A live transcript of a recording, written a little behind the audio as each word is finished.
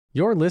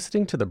You're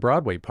listening to the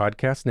Broadway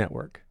Podcast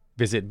Network.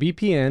 Visit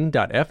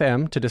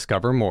bpn.fm to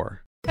discover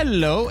more.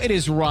 Hello, it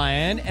is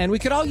Ryan, and we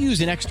could all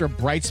use an extra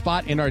bright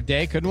spot in our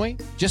day, couldn't we?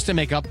 Just to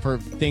make up for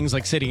things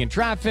like sitting in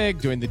traffic,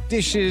 doing the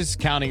dishes,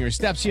 counting your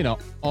steps, you know,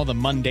 all the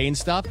mundane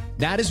stuff.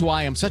 That is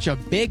why I'm such a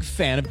big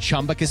fan of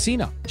Chumba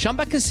Casino.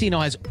 Chumba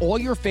Casino has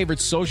all your favorite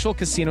social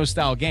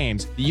casino-style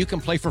games that you can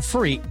play for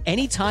free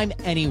anytime,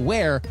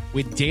 anywhere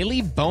with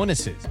daily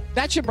bonuses.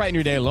 That should brighten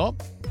your day a little.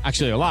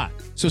 Actually, a lot.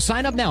 So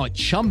sign up now at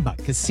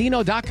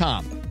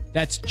ChumbaCasino.com.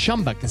 That's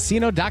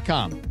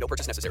ChumbaCasino.com. No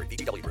purchase necessary.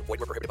 VGW Group. Void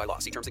where prohibited by law.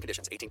 See terms and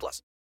conditions.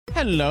 18+.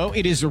 Hello,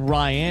 it is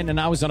Ryan, and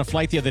I was on a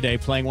flight the other day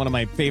playing one of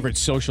my favorite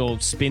social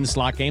spin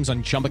slot games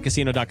on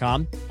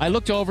ChumbaCasino.com. I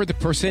looked over at the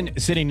person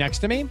sitting next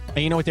to me, and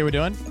you know what they were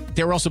doing?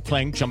 They were also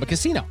playing Chumba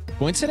Casino.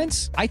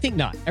 Coincidence? I think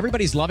not.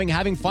 Everybody's loving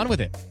having fun with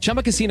it.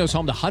 Chumba Casino is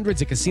home to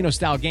hundreds of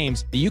casino-style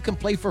games that you can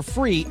play for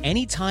free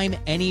anytime,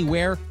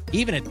 anywhere,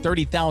 even at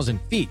 30,000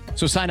 feet.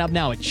 So sign up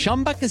now at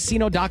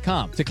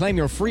ChumbaCasino.com to claim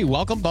your free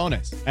welcome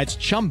bonus. That's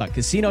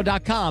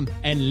ChumbaCasino.com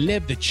and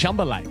live the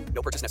Chumba life.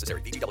 No purchase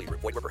necessary. VGW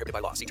Group. Void where prohibited by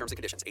law. See terms and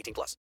conditions.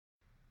 18+.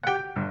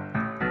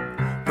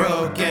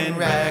 Broken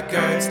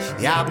records,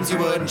 the albums you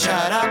wouldn't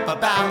shut up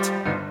about.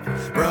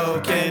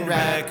 Broken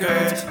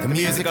records, the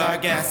music our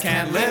guests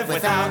can't live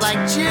without.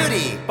 Like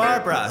Judy,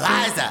 Barbara,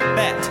 Liza,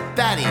 Bet,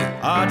 Betty,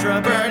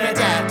 Audra,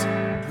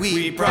 Bernadette.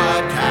 We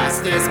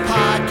broadcast this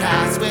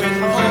podcast with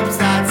hopes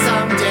that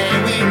someday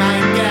we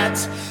might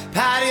get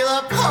Patti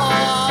LuPone.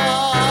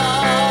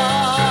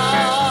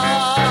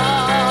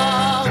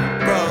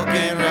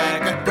 Broken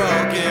record,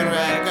 broken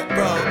record,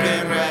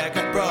 broken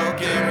record,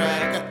 broken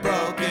record,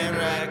 broken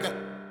record.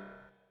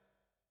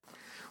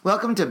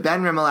 Welcome to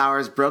Ben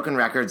Rimmelauer's Broken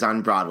Records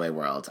on Broadway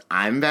World.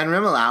 I'm Ben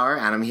Rimmelauer,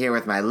 and I'm here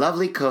with my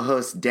lovely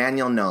co-host,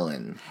 Daniel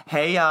Nolan.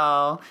 Hey,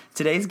 y'all.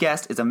 Today's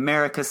guest is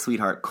America's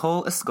sweetheart,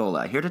 Cole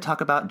Escola, here to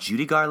talk about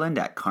Judy Garland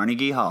at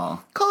Carnegie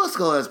Hall. Cole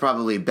Escola is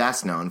probably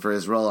best known for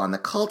his role on the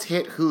cult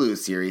hit Hulu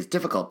series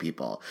Difficult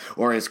People,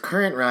 or his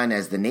current run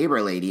as the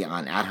neighbor lady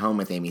on At Home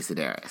with Amy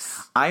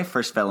Sedaris. I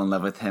first fell in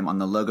love with him on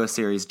the Logo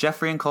series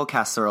Jeffrey and Cole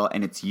Casserole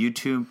and its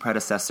YouTube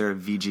predecessor,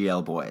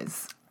 VGL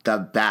Boys. The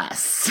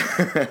best.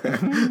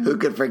 Who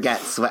could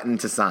forget Sweatin'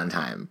 to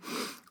Sondheim?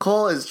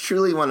 Cole is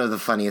truly one of the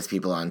funniest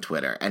people on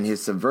Twitter, and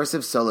his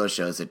subversive solo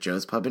shows at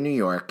Joe's Pub in New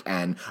York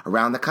and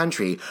around the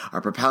country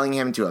are propelling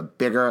him to a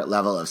bigger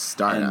level of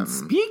stardom. And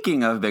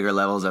speaking of bigger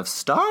levels of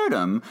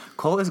stardom,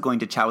 Cole is going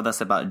to chat with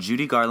us about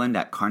Judy Garland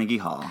at Carnegie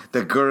Hall.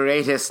 The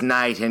greatest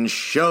night in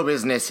show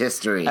business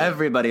history.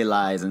 Everybody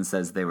lies and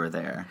says they were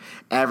there.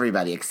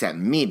 Everybody except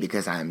me,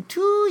 because I'm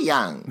too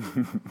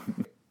young.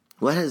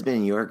 What has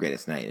been your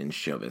greatest night in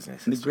show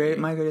business history?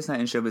 My greatest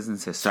night in show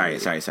business history.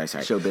 Sorry.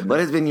 Show business. What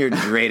has been your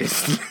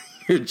greatest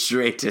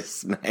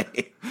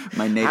night?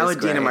 My native. How would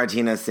Dina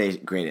Martinez say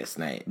greatest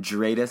night?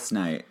 Greatest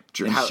night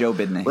in show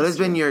business. What has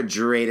been your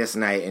greatest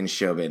night in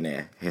show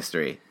business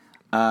history?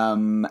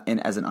 And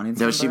as an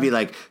audience member? She'd be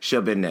like, show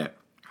business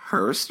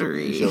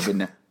history. Show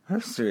business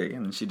history.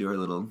 And she'd do her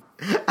little...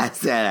 I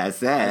said.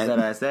 Said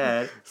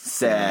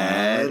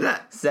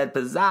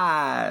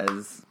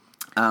pizzazz.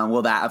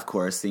 Well, that, of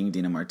course, seeing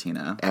Dina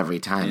Martina. Every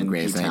time,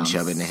 greatest night in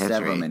show business history.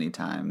 Several many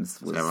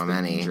times was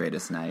the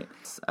greatest night.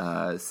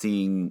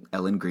 Seeing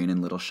Ellen Green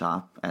in Little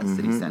Shop at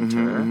City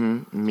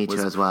Center. Me too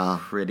as well.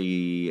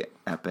 Pretty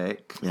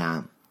epic.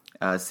 Yeah.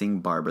 Seeing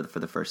Barbara for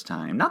the first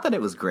time. Not that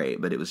it was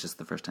great, but it was just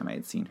the first time I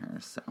had seen her.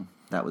 So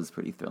that was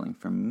pretty thrilling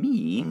for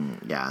me.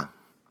 Yeah.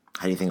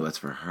 How do you think it was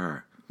for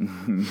her?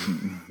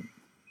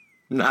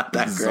 Not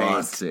that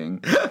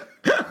exhausting.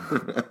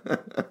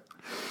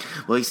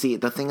 Well, you see,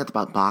 the thing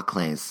about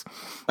Barclays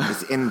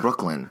is in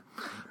Brooklyn,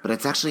 but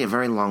it's actually a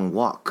very long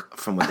walk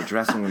from where the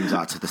dressing rooms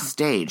are to the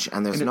stage,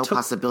 and there's no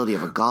possibility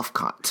of a golf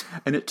cart.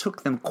 And it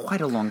took them quite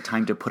a long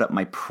time to put up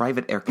my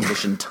private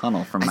air-conditioned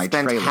tunnel from my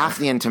trailer. I spent half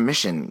the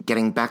intermission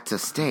getting back to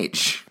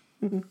stage.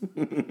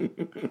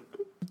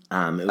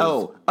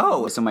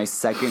 So my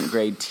second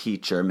grade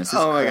teacher, Mrs.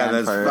 Oh my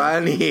Cranford, God, that's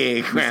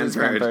funny, Mrs.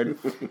 Cranford.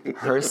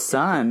 Her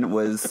son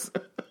was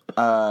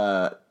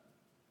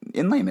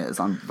in Les Mis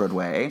on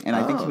Broadway, and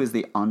I think he was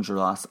the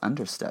Angelos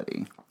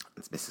understudy.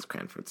 It's Mrs.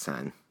 Cranford's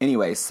son.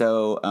 Anyway,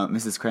 so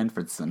Mrs.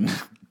 Cranford's son.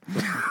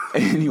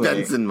 Anyway,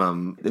 Benson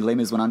Mum. The Les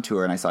Mis went on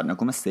tour, and I saw it in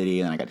Oklahoma City,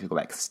 and I got to go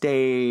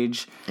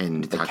backstage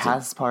and the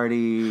cast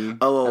party as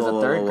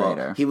a third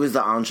grader. He was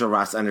the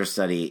Angelos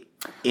understudy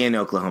in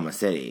Oklahoma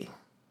City.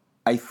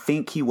 I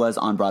think he was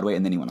on Broadway,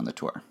 and then he went on the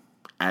tour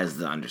as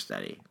the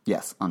understudy.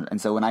 Yes, and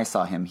so when I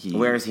saw him,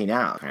 Where is he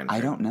now? Cranford? I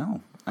don't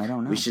know.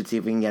 We should see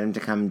if we can get him to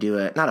come do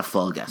it. Not a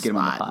full guest Get him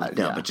spot. on the pod,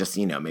 no, yeah. but just,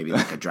 maybe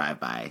like a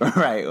drive-by.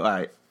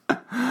 Right.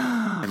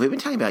 Have we been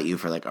talking about you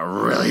for like a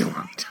really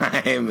long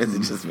time? Is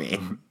it just me?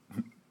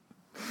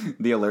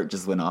 The alert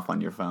just went off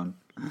on your phone.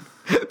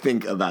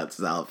 Think about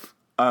self.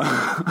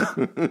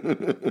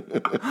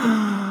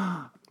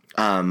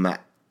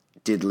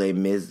 Did Les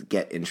Mis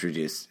get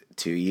introduced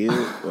to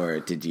you, or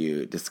did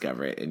you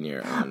discover it in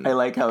your own? I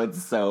like how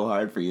it's so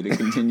hard for you to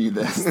continue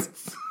this.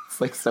 It's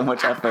like so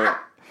much effort.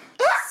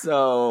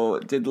 So,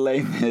 did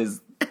Les Mis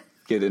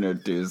get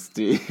introduced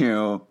to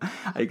you.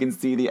 I can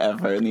see the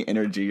effort and the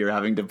energy you're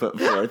having to put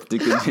forth to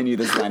continue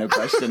this line of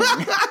questioning.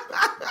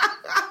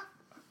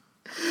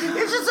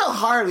 It's just so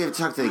hard. We have to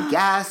talk to the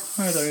guests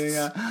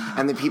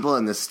and the people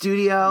in the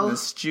studio. The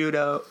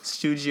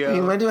studio. I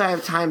mean, when do I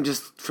have time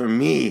just for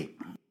me?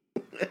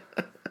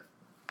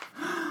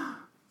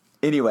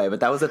 Anyway, but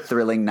that was a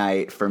thrilling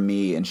night for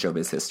me in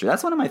showbiz history.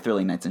 That's one of my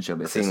thrilling nights in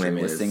showbiz history.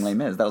 Was Sing Les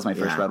Mis. That was my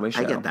first Broadway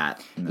show. I get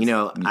that. You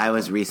know, I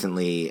was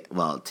recently,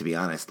 well, to be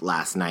honest,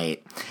 last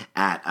night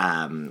at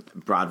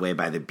Broadway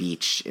by the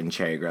Beach in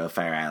Cherry Grove,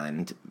 Fire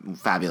Island.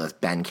 Fabulous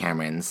Ben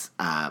Cameron's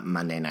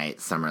Monday night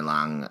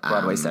summer-long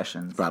Broadway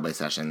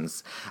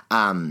sessions.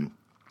 And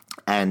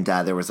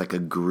there was like a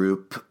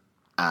group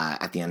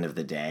at the end of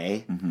the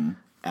day.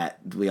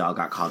 We all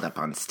got called up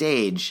on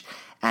stage.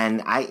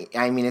 And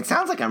I mean, it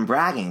sounds like I'm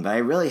bragging, but I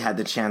really had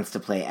the chance to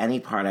play any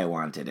part I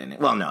wanted in it.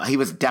 Well, no, he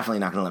was definitely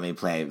not going to let me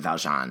play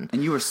Valjean.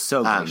 And you were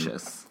so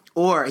gracious.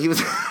 Or he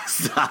was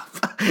stop.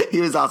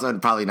 He was also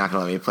probably not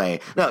going to let me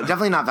play. No,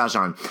 definitely not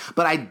Valjean.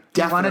 But I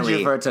definitely wanted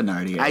you for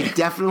Thénardier. I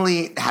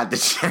definitely had the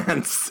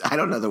chance. I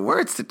don't know the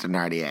words to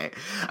Thénardier.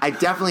 I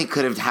definitely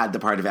could have had the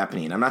part of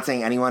Eponine. I'm not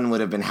saying anyone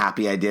would have been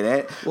happy I did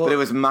it, but it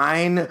was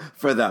mine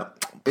for the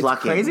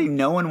plucking. It's crazy.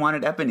 No one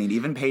wanted Eponine,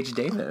 even Paige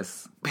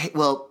Davis.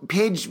 Well,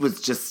 Paige was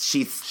just,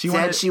 she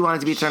said she wanted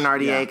to be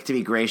Thénardier, to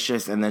be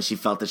gracious, and then she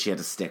felt that she had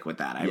to stick with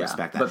that. I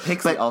respect that. But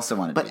Pixie also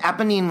wanted to be. But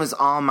Eponine was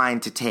all mine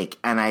to take,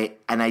 and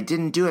I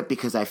didn't do it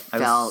because I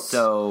felt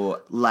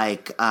so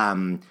like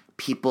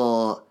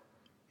people,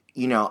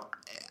 you know,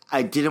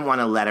 I didn't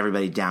want to let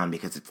everybody down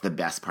because it's the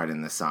best part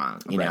in the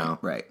song, you know?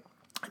 Right.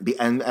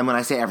 And when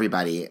I say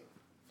everybody,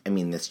 I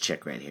mean this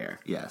chick right here.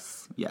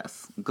 Yes.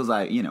 Because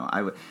I feel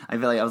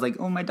like I was like,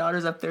 oh, my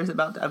daughter's up there is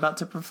about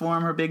to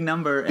perform her big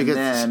number, Because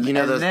and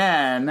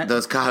then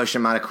those Cajo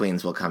Shimada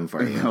queens will come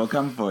for you. Will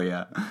come for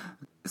you.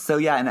 So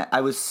yeah, and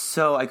I was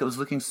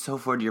looking so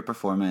forward to your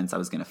performance. I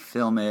was going to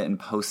film it and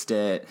post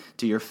it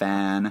to your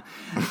fan,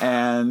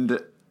 and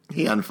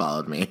he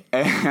unfollowed me.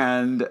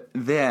 And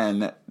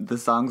then the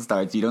song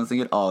starts. You don't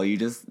sing at all. You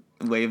just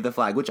wave the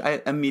flag, which I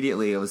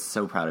was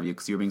so proud of you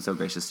because you were being so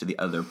gracious to the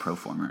other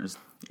performers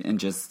and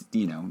just,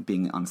 you know,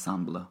 being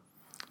ensemble.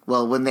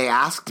 Well, when they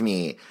asked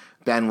me,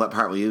 Ben, what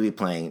part will you be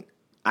playing?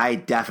 I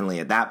definitely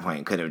at that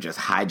point could have just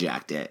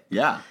hijacked it.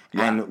 Yeah.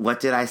 And what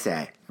did I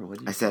say?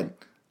 I said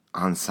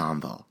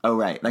ensemble. Oh,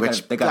 right.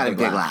 Which got a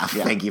big laugh.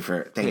 Yeah. Thank you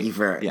for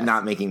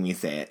not making me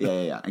say it.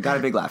 Yeah. I got a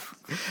big laugh.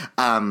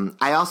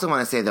 I also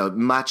want to say, though,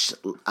 much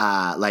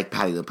like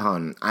Patti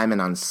LuPone, I'm an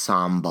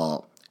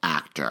ensemble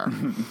actor.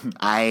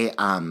 I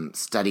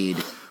studied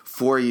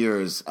 4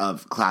 years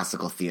of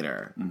classical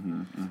theater,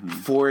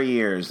 4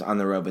 years on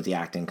the road with the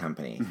acting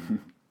company.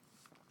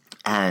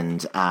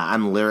 And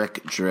I'm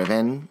lyric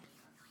driven.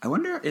 I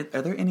wonder,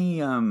 are there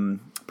any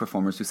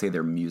performers who say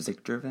they're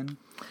music driven?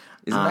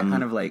 Isn't that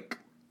kind of like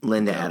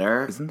Linda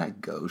Eder? Isn't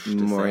that gauche?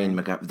 Maureen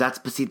McGuff.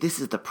 But see, this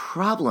is the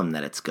problem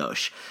that it's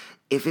gauche.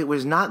 If it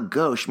was not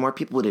gauche, more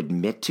people would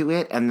admit to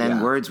it, and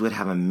then words would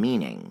have a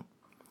meaning.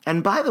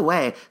 And by the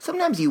way,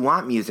 sometimes you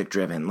want music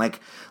driven.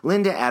 Like,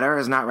 Linda Eder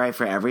is not right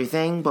for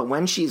everything, but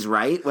when she's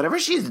right, whatever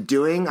she's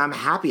doing, I'm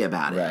happy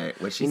about it. Right.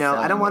 What she's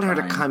I don't want her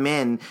to fine. come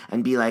in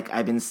and be like,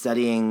 I've been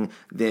studying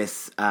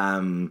this,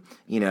 Michael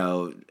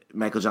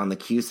John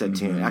LaCusa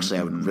tune. Actually,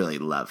 I would really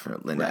love for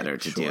Linda Eder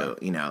to do,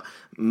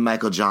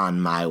 Michael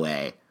John My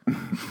Way.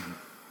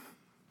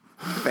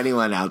 If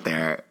anyone out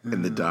there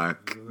in the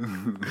dark.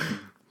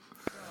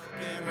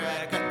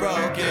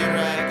 Broken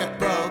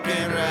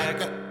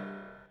record.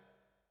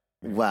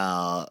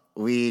 Well,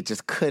 we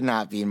just could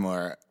not be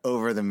more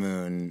over the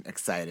moon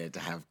excited to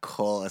have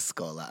Cole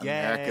Escola,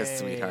 America's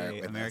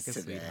sweetheart, with us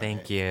today.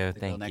 Thank you.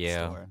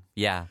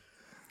 Yeah.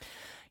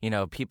 You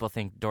know, people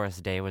think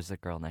Doris Day was the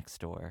girl next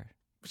door.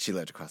 She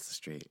lived across the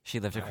street. She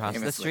lived across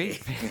the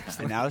street?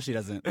 And now she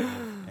doesn't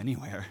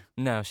anywhere.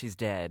 No, she's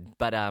dead.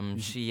 But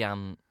she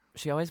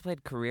always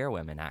played career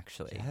women,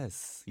 actually.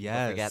 Yes.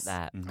 Don't forget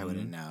that. I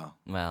wouldn't know.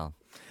 Well.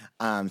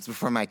 It's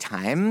before my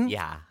time.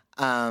 Yeah.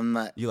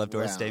 You love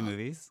Doris Day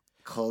movies?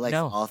 Cole likes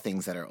all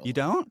things that are old. You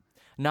don't?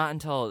 Not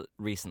until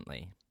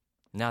recently.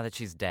 Now that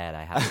she's dead,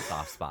 I have a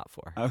soft spot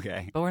for her.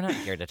 Okay. But we're not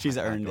here to talk She's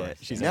about earned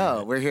Doris it.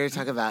 Day. We're here to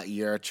talk about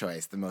Your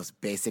Choice, the most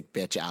basic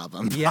bitch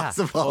album Yeah,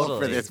 possible totally.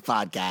 for this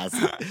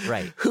podcast.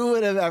 Right. Who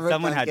would have ever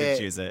Someone thunk had to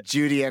choose it.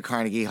 Judy at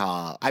Carnegie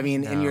Hall. I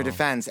mean, in your No.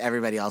 defense,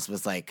 everybody else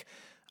was like,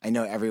 I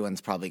know everyone's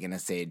probably going to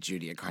say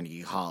Judy at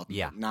Carnegie Hall.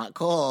 Yeah. Not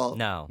Cole.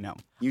 No.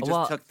 You just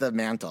Well, took the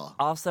mantle.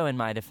 Also, in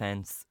my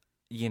defense,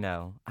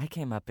 I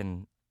came up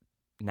in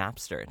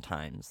Napster at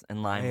times and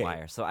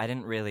LimeWire, so I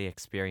didn't really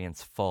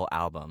experience full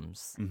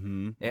albums.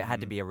 Mm-hmm. It had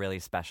to be a really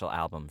special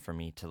album for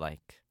me to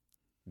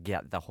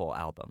get the whole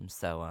album.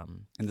 So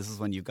And this is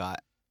when you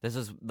got... this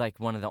is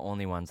one of the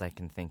only ones I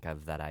can think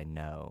of that I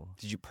know.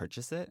 Did you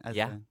purchase it?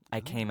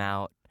 I came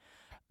out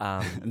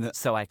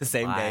so I could The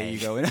same buy. day you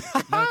go in?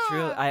 No,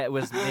 true. It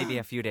was maybe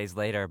a few days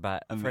later,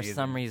 but for Amazing.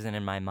 some reason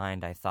in my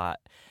mind I thought,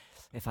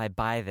 if I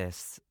buy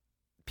this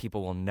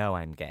people will know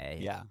I'm gay.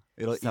 Yeah.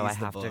 It'll So I ease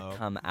the have to blow.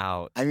 come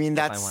out. I mean, if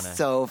that's wanna...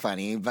 so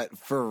funny, but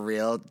for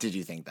real, did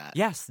you think that?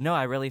 Yes. No,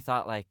 I really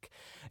thought like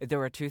there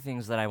were two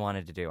things that I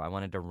wanted to do. I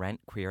wanted to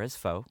rent Queer as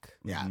Folk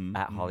Yeah.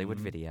 at Hollywood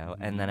Video,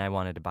 and then I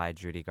wanted to buy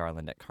Judy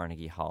Garland at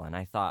Carnegie Hall. And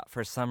I thought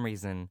for some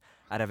reason,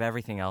 out of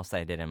everything else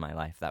I did in my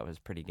life, that was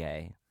pretty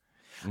gay.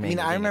 I mean,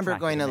 I remember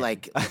going to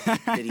like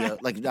video,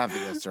 like not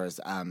video stores,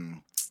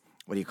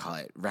 what do you call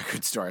it?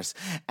 Record stores.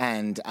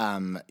 And,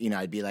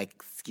 I'd be like,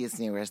 excuse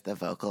me, where's the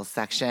vocal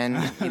section?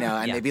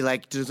 And they'd be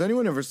like, does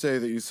anyone ever say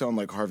that you sound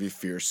like Harvey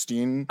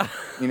Fierstein?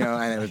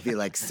 And it would be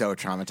like so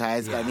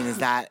traumatized. But I mean, is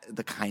that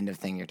the kind of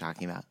thing you're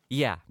talking about?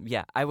 Yeah.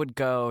 I would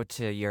go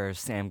to your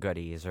Sam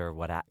Goody's or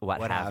what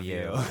have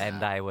you,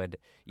 and I would,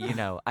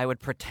 I would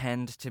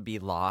pretend to be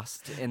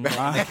lost in the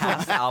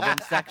Cats album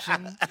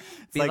section.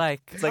 Be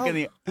it's like in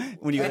the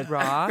when you Kid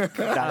Rock.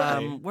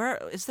 Where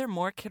is there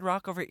more Kid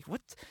Rock over?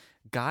 What?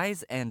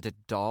 Guys and a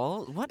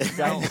doll? What?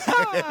 No.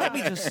 Let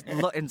me just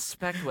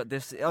inspect what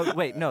this. Oh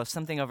wait, no,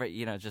 something over.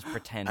 Just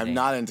pretending. I'm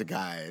not into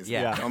guys.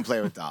 Yeah. Don't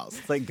play with dolls.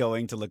 It's like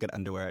going to look at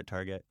underwear at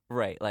Target.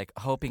 Right, like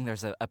hoping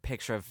there's a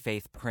picture of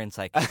Faith Prince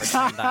I can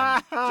pretend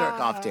I'm. Jerk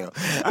off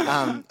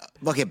to.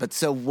 Okay, but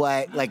so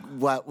what? Like,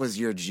 what was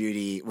your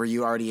Judy? Were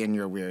you already in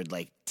your weird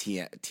like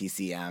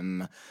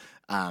TCM?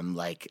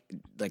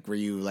 Were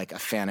you like a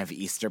fan of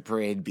Easter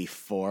Parade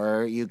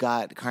before you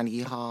got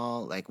Carnegie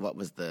Hall? Like, what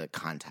was the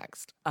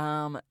context?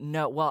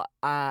 No, well,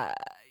 I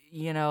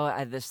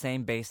had the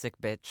same basic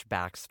bitch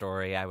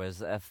backstory. I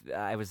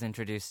was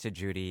introduced to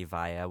Judy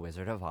via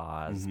Wizard of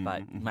Oz,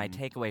 but my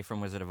takeaway from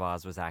Wizard of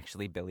Oz was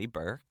actually Billy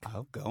Burke.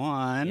 Oh, go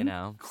on.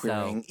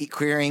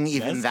 Queering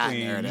even Yes, that queen.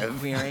 narrative.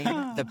 Queering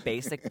the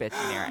basic bitch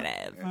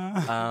narrative.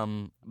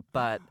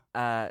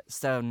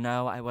 So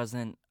no, I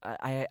wasn't.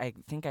 I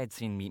think I'd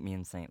seen Meet Me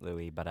in St.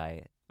 Louis, but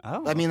I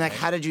mean, like,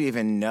 how did you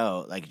even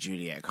know, like,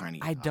 Judy at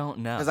Carnegie I Hall? don't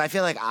know. Because I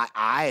feel like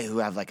I, who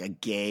have, like, a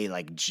gay,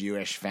 like,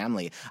 Jewish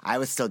family, I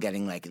was still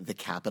getting, like, the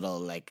Capitol,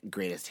 like,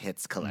 greatest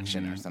hits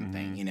collection or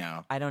something,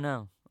 I don't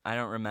know. I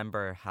don't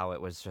remember how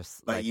it was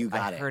just. But like, you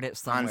got I it heard it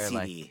somewhere. on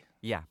CD. Like,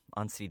 yeah,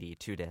 on CD,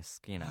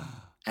 2-disc.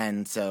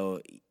 And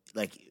so,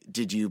 like,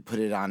 did you put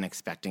it on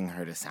expecting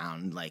her to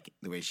sound like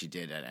the way she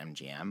did at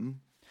MGM?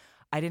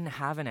 I didn't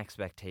have an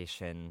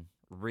expectation,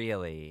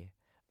 really.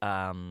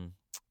 How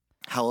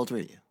old were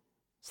you?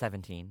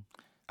 17.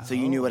 So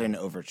you knew what an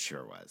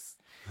overture was.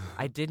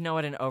 I did know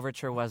what an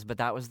overture was, but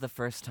that was the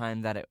first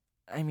time that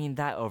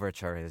that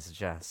overture is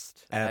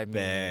just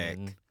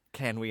epic.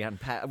 Can we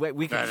unpack? Wait,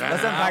 we can.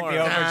 Let's unpack the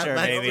overture,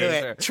 Let's baby. do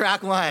it.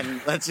 Track one.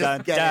 Let's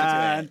just get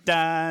dun, into it.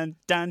 dun,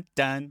 dun,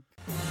 dun.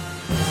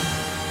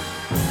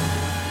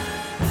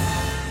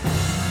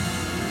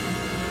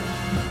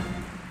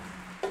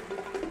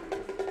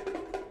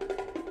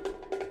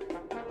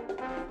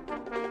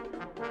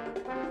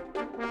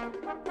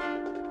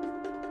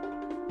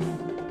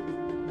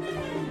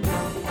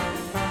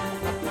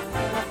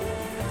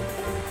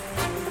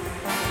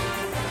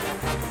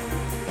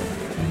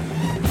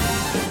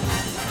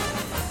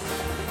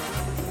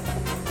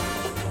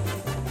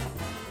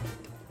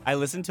 I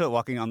listened to it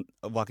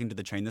walking to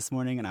the train this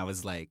morning, and I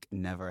was like,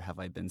 never have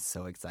I been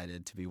so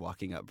excited to be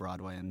walking up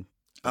Broadway. And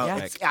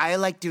I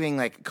like doing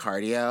like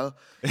cardio.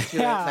 To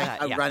Yeah.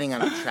 like running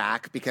on a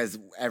track because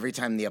every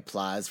time the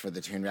applause for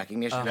the tune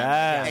recognition. I'm like,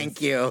 Yes.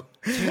 Thank you.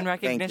 Tune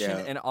recognition,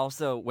 you. and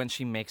also when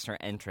she makes her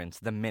entrance,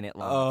 the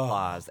minute-long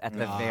applause at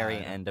the very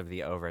end of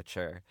the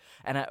overture,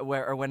 and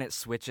when it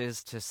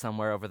switches to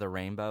Somewhere Over the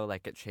Rainbow,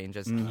 like it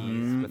changes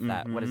keys with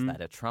that. What is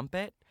that? A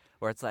trumpet?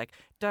 Where it's like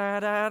da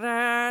da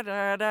da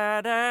da da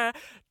da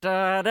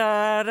da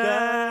da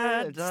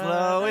da.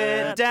 Slow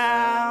it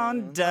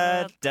down.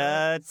 Da,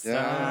 da, da.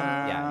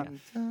 Yeah.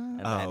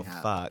 And Oh, then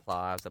fuck.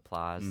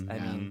 applause. I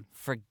mean,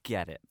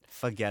 forget it.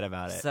 Forget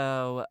about it.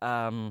 So,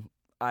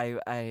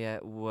 I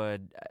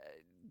would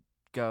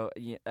go.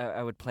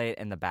 I would play it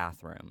in the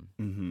bathroom.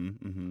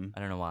 I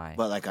don't know why.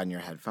 But like on your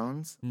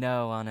headphones?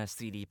 No, on a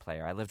CD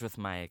player. I lived with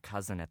my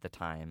cousin at the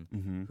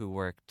time, who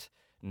worked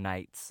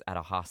nights at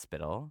a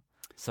hospital.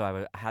 So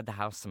I had the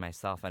house to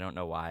myself. I don't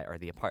know why, or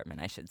the apartment,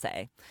 I should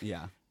say.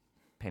 Yeah.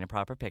 Paint a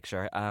proper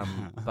picture.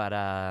 But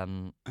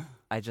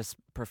I just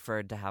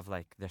preferred to have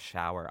like the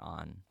shower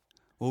on.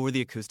 Well, were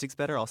the acoustics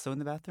better also in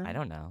the bathroom? I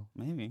don't know.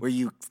 Maybe. Were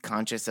you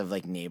conscious of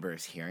like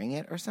neighbors hearing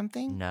it or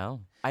something?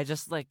 No, I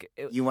just like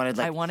You wanted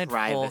like I wanted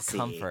privacy.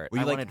 full comfort. Were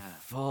you, I like, wanted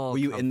full. Were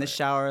you in the comfort.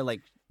 shower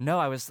like No,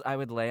 I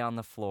would lay on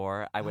the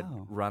floor. I would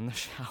Oh. run the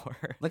shower.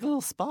 a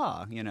little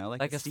spa,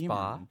 like a steam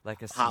spa, room?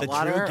 like a Hot The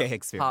water? true gay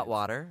experience. hot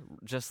water,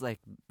 just like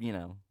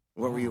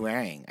What were you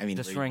wearing? I mean,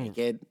 Just were you wearing-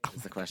 naked?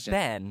 Is the question.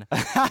 Ben.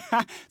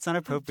 It's not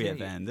appropriate, Judy.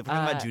 Ben. We're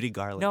talking about Judy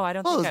Garland. No, I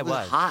don't Well, think I it was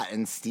was. hot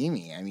and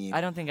steamy. I mean, I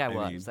don't think I I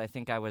mean- was. I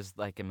think I was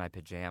like in my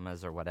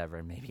pajamas or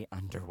whatever, maybe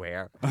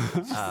underwear.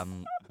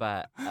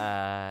 But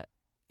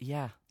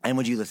yeah, And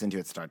would you listen to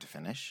it start to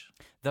finish?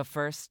 the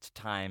first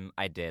time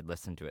I did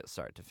listen to it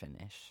start to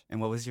finish. And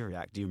what was your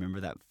react? Do you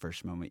remember that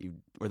first moment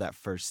or that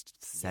first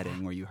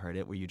setting where you heard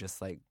it? Were you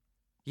just like,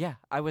 Yeah,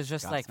 I was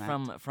just like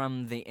Gobsmacked.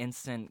 from the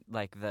instant,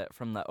 like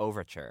from the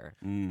overture.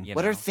 You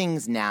What know? are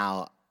things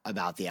now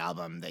about the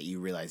album that you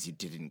realize you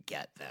didn't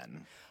get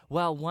then?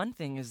 Well, one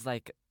thing is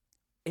like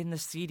in the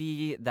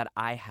CD that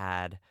I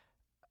had,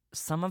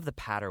 some of the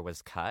patter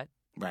was cut.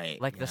 Right.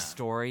 Like the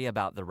story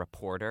about the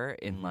reporter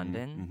in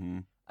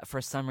London. For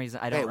some reason,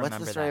 I don't remember that.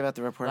 What's the story about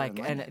the reporter Like,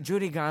 in London? and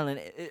Judy Garland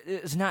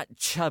is not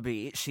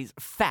chubby; she's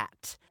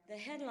fat. The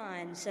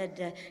headline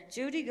said,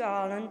 Judy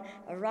Garland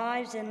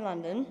arrives in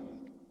London,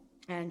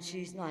 and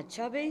she's not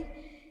chubby,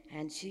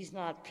 and she's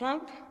not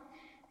plump,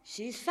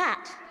 she's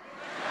fat.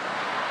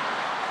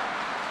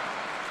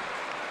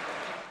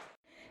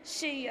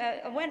 She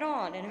went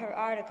on in her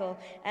article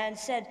and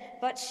said,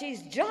 but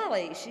she's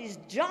jolly. She's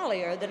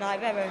jollier than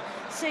I've ever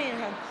seen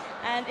her.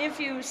 And if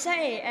you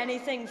say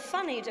anything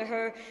funny to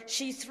her,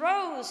 she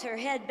throws her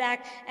head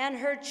back and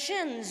her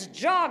chins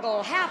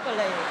joggle happily.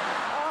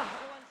 Oh.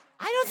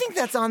 I don't think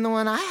that's on the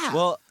one I have.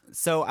 Well,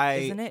 so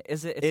Isn't it?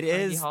 Is it? It's It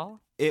Carnegie is. Hall?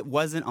 It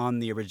wasn't on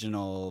the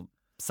original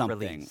something.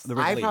 Release. The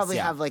I release, probably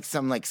yeah. have like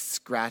some like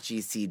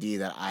scratchy CD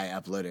that I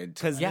uploaded.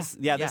 Because this is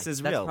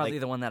that's real. probably Like,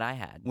 the one that I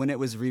had. when it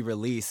was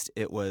re-released,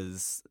 it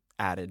was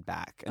added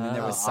back, and then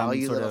there was some all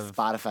you sort little of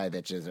Spotify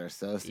bitches are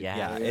so Yeah.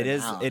 yeah. superior It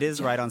is. now. It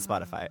is right on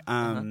Spotify.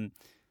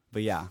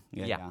 But yeah.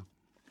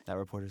 That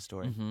reporter's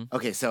story. Mm-hmm.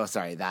 Okay, so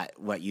sorry that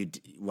what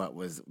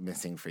was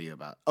missing for you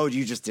about? Oh,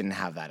 you just didn't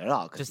have that at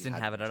all. 'cause Just you didn't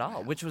had have it at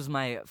all, which was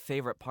my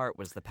favorite part.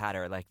 Was the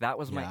patter? Like that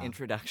was my Yeah.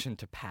 introduction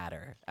to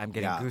patter. I'm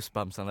getting Yeah.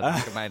 goosebumps on the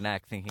back of my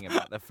neck thinking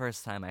about the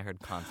first time I heard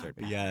concert.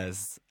 Patter.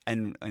 Yes,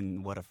 and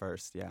what a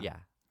first. Yeah.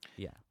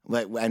 Yeah.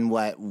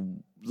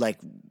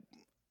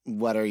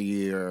 What are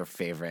your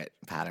favorite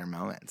pattern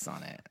moments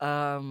on it?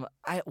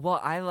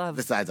 I love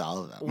Besides all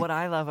of them. what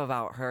I love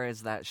about her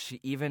is that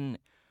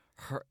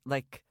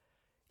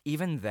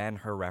even then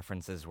her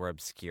references were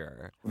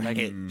obscure. Like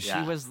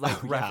she was like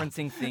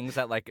referencing things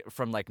that like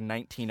from like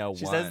 1901.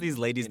 She says these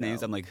ladies' you know?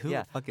 names. I'm like, who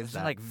the fuck is She's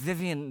that? like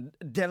Vivian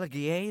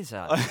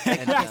Delagiesa.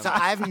 So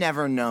I've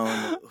never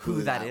known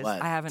who that is.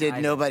 was. I haven't Did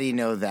either. nobody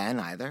know then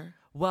either?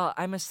 Well,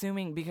 I'm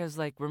assuming because,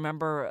 like,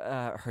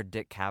 remember her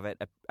Dick Cavett?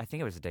 I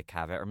think it was Dick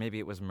Cavett, or maybe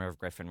it was Merv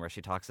Griffin, where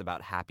she talks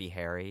about Happy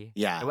Harry.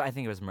 Yeah. I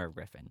think it was Merv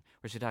Griffin,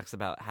 where she talks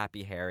about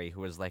Happy Harry,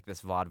 who was like this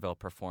vaudeville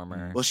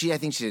performer. Well, I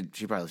think she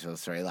probably told the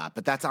story a lot,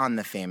 but that's on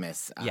the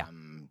famous. Yeah.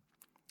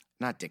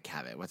 Not Dick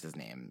Cavett. What's his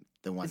name?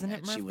 The one Isn't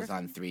it that she Merv was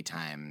Griffin? on 3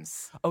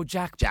 times. Oh,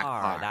 Jack Parr,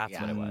 Parr. That's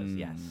yeah. what it was.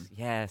 Yes.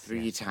 Yes. 3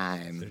 yes.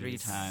 times. 3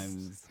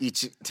 times.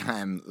 Each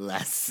time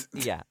less.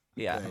 Yeah.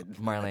 Yeah. Good.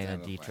 Marlena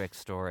That's Dietrich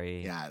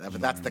story. Yeah, but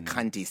that's the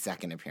cunty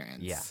second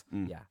appearance. Yeah.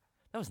 Yeah.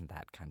 That wasn't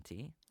that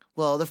cunty.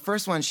 Well, the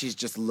first one, she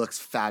just looks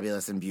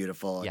fabulous and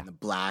beautiful Yeah. in the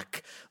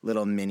black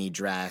little mini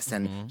dress,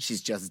 and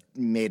she's just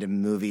made a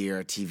movie or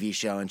a TV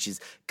show, and she's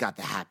got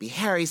the Happy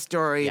Harry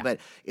story, Yeah. but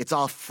it's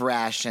all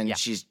fresh, and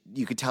Yeah.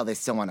 you could tell they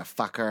still want to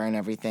fuck her and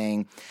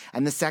everything.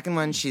 And the second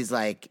one, she's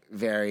like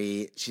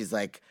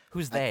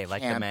Who's they?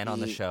 Like the men on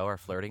the campy- show are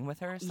flirting with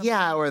her or something?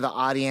 Yeah, or the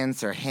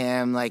audience or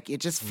him. Like it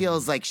just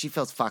feels like she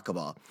feels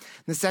fuckable.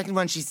 The second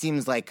one, she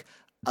seems like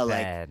a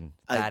Ben,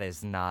 that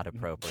is not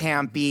appropriate.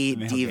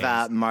 campy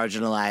diva,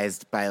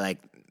 marginalized by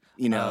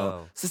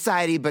Oh.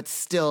 society, but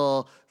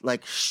still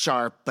like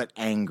sharp but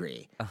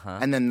angry. Uh-huh.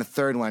 And then the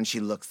third one, she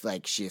looks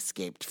like she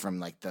escaped from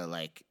like the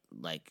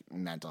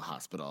mental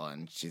hospital,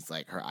 and she's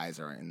like her eyes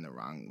are in the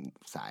wrong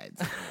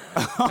sides.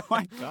 Oh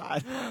my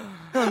god.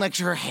 And like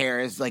her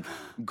hair is like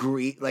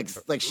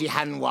like she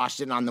hadn't washed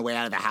it on the way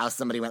out of the house.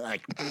 Somebody went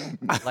like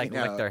Like you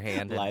know. lick their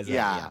hand. And, Liza.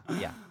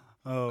 Yeah.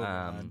 Oh.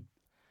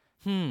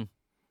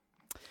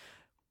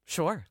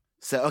 Sure.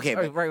 So okay,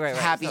 but right.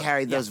 Happy So,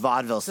 Harry, yeah. those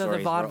vaudeville So stories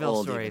the vaudeville were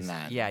old stories, even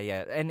then. yeah,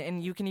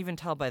 and you can even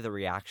tell by the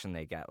reaction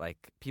they get. Like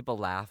people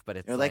laugh, but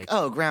it's They're like,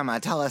 "Oh, Grandma,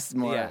 tell us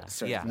more Yeah,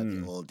 stories yeah. about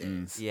the old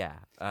days." yeah.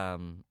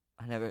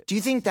 I never. Do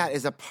you think that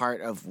is a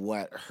part of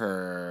what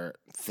her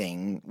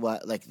thing?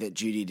 What like that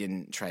Judy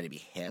didn't try to be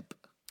hip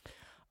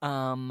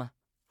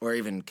or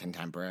even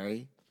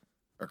contemporary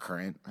or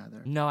current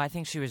rather? No, I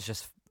think she was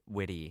just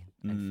witty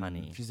and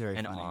funny. she's very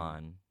and funny.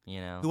 on. You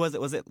know, Who was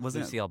it? Wasn't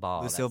Lucille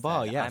Ball. Lucille that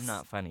Ball. said, Yes. I'm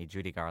not funny.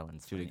 Judy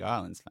Garland's Judy funny.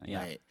 Garland's funny. Yeah.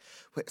 Right.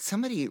 Wait,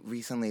 somebody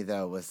recently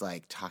though was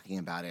like talking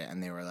about it,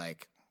 and they were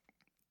like,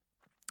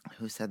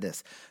 "Who said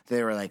this?"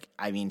 They were like,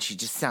 "I mean, she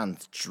just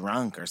sounds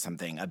drunk or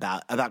something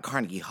about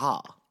Carnegie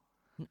Hall."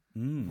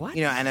 What?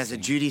 You know, and as a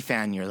Judy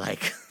fan, you're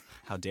like,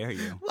 How dare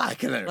you? well, I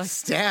can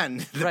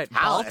understand. The Right,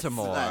 palace,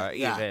 Baltimore. but,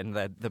 yeah. Even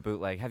the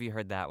bootleg. Have you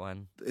heard that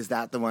one? Is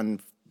that the one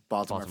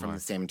Baltimore from Baltimore.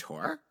 the same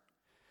tour?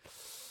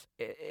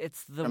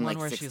 It's the From, one like,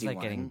 where she's like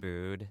 61? getting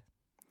booed.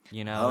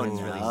 You know,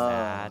 it's really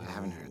sad. I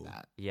haven't heard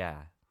that. Yeah.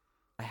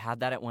 I had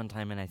that at one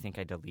time and I think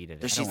I deleted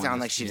it. Does I she don't sound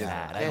wanna like she hear does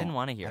that. that? I didn't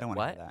want to hear I don't it. want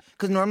What? to hear that.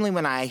 Because normally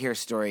when I hear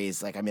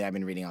stories, like, I mean, I've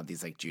been reading all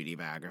these, like, Judy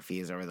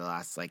biographies over the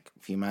last, like,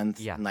 few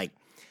months. Yeah. And, like,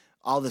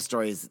 all the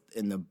stories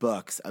in the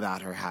books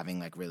about her having,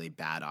 like, really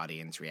bad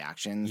audience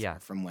reactions Yeah. are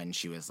from when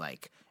she was,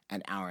 like,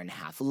 an hour and a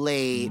half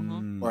late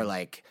or,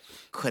 like,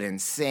 couldn't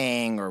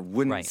sing or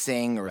wouldn't Right.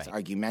 sing or was Right.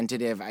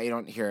 argumentative. I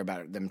don't hear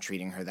about them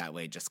treating her that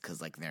way just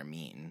because, like, they're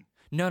mean.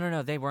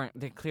 No. They weren't.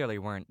 They clearly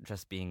weren't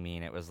just being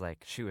mean. It was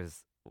like she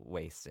was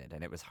wasted,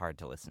 and it was hard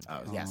to listen to.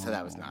 Oh, yeah. So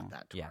that was not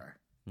that tour. Yeah.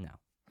 No.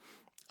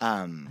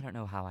 I I don't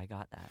know how I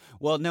got that.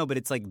 Well, no, but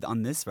it's like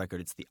on this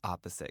record, it's the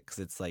opposite because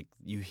it's like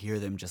you hear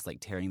them just like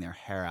tearing their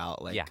hair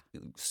out, like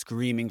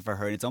screaming for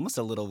her. And it's almost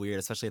a little weird,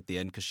 especially at the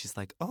end because she's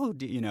like, oh,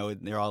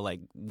 they're all like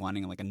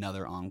wanting like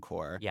another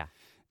encore. Yeah.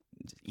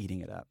 Just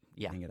eating it up.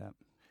 Yeah. Eating it up.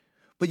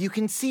 But you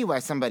can see why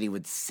somebody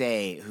would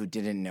say who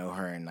didn't know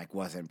her and like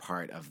wasn't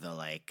part of the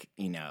like,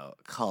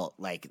 cult,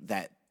 like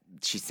that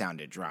she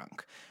sounded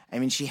drunk. I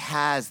mean, she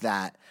has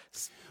that.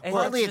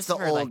 Partly it's the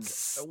old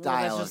style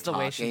that's just of the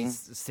way she talking.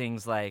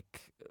 sings, like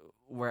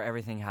where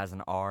everything has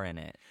an R in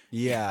it.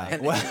 Yeah.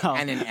 And, well,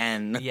 and an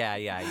N.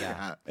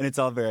 Yeah. and it's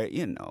all very,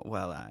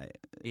 what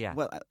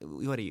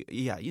do you,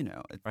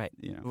 Right.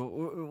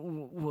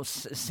 We'll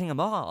sing them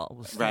all.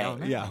 We'll stay Right. all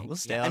night. Yeah, we'll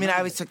stay I mean, I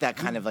always took that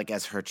kind of like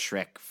as her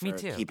trick Me for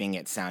too. keeping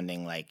it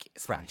sounding like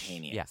Fresh.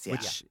 spontaneous. Yeah.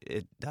 which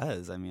it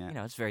does. I mean,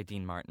 It's very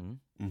Dean Martin.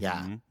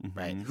 Yeah,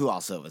 right. Who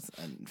also was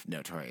a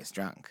notorious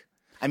drunk.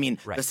 I mean,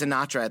 Right. the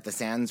Sinatra at the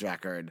Sands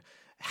record,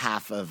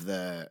 half of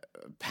the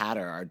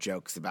patter are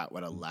jokes about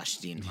what a lush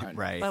Dean Martin.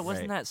 right. But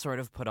wasn't that sort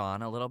of put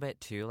on a little bit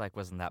too? Like,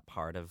 wasn't that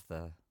part of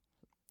the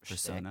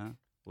persona? shtick?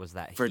 Was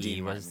that For he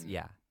Dean was? Martin.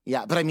 Yeah.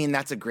 Yeah, but I mean,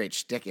 that's a great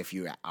shtick if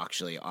you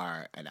actually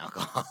are an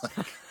alcoholic.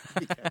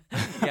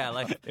 Yeah,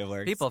 like It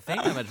works. people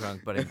think I'm a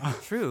drunk, but in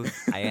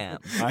truth, I am.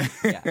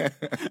 Yeah.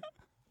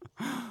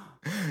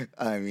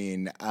 I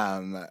mean,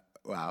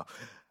 wow.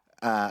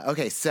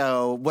 Okay,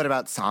 so what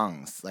about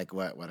songs? Like,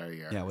 what are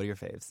your Yeah, what are your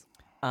faves?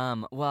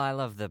 Well, I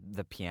love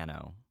the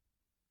piano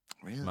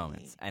really?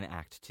 moments and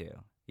Act 2.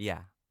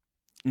 Yeah.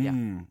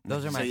 Yeah.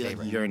 Those are So my you,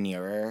 favorite. like, You're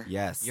Nearer?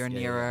 Yes. You're yeah,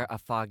 Nearer, A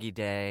Foggy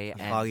Day,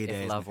 and Foggy If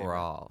Day is my Love Were favorite.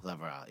 All. Love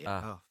Her All,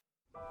 yeah.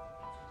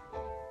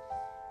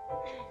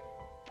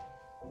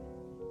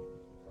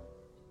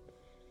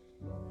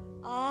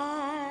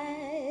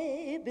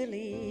 I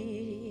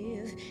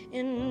believe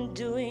in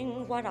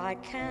doing what I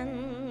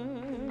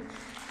can,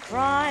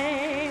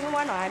 crying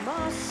when I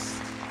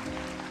must,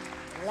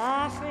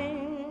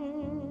 laughing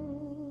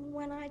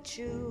when I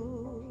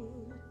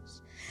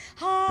choose.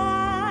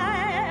 Hi-ho,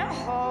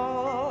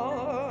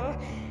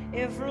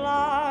 if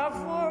love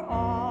were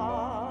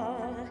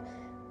all,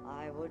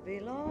 I would be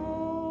lonely.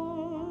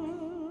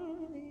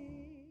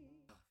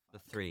 The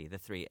three.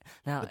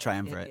 Now, The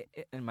triumvirate.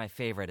 And my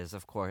favorite is,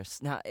 of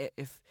course, now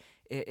if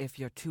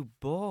you're too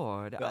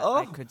bored, I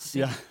Oh, could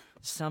sing yeah.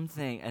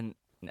 something, and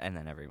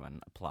then everyone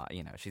applaud.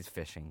 She's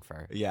fishing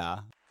for. Yeah.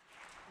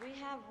 We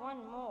have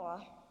one more.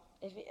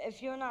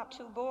 If you're not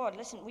too bored,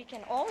 listen, we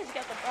can always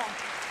get the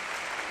breath.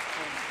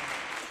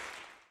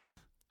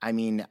 I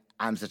mean,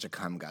 I'm such a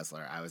cum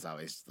guzzler. I was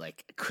always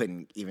like,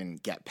 couldn't even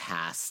get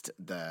past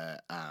the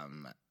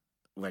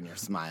when you're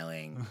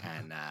smiling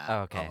and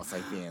Okay. almost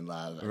like being in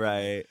love.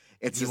 Right.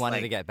 It's You just wanted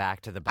like, to get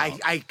back to the belt.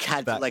 I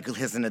had to like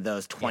listen to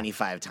those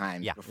 25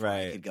 times Yeah. before I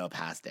Right. could go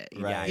past it.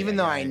 Right. Even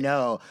Yeah, though yeah, I right.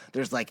 know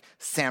there's like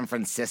San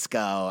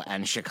Francisco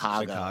and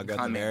Chicago at the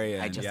coming, very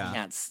I end, just yeah.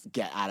 can't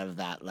get out of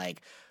that.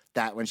 Like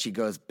that when she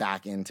goes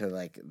back into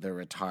like the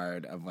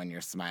retard of when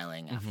you're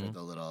smiling after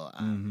the little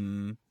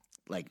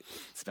like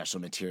special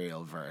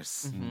material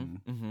verse.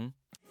 Mm-hmm.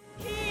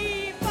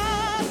 Keep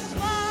on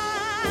smiling,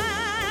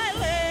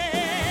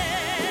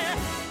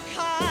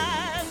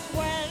 'cause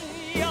when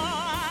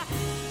you're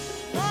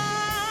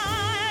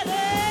smiling,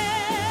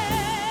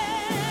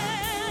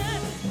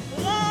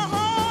 the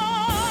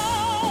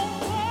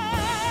whole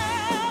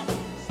world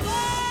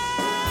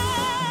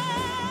smiles.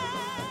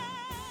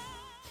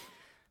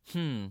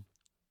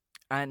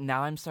 And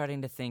now I'm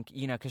starting to think,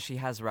 because she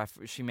has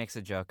she makes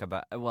a joke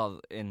about,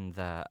 well, in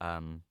the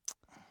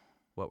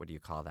what would you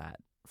call that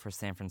for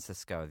San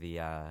Francisco? The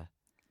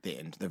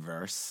The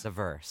verse.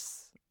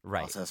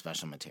 right? Also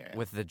special material.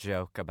 With the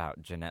joke about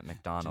Jeanette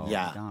McDonald.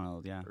 Yeah.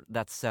 McDonald, yeah.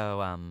 That's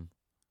so.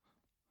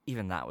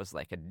 Even that was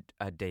like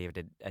a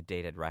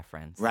dated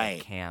reference, Right.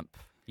 Like camp.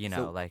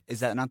 So like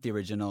is that not the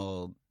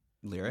original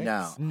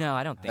lyrics? no,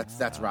 I don't think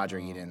That's Roger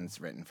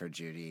Eden's written for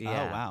Judy. Yeah.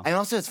 Oh, wow. And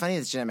also, it's funny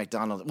that Jeanette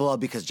McDonald. Well,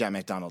 because Jeanette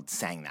McDonald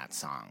sang that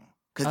song.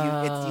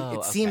 Because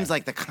it seems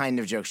like the kind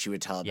of joke she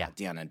would tell about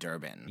Deanna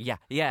Durbin. Yeah,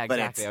 But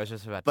exactly. it's- I was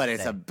just about But to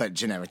it's say. but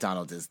Jeanette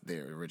McDonald is the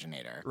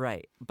originator.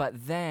 Right.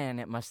 But then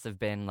it must have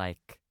been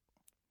like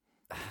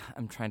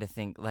I'm trying to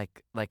think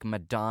like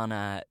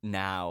Madonna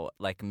now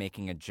like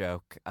making a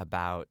joke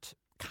about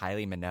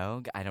Kylie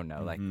Minogue. I don't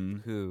know, like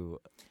who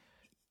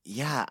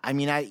Yeah, I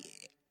mean,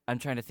 I'm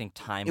trying to think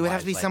time. It would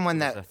have to be someone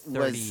that a was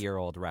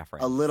 30-year-old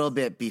reference. a little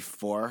bit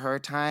before her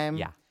time.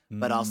 Yeah.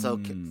 But also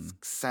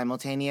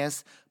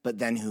simultaneous, but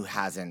then who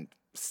hasn't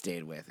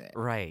stayed with it.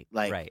 Right.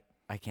 Like- right.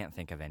 I can't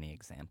think of any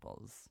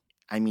examples.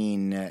 I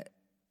mean,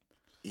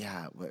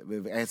 yeah,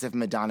 as if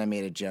Madonna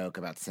made a joke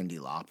about Cyndi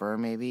Lauper,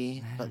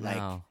 maybe. But like,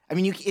 know. I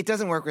mean, it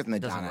doesn't work with It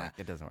doesn't Madonna. work.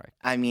 It doesn't work.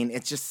 I mean,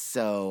 it's just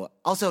so.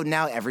 Also,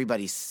 now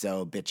everybody's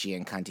so bitchy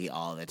and cunty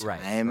all the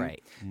time.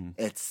 Right. Right.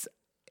 It's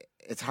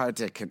it's hard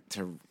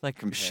to like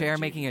compare Cher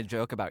Judy. making a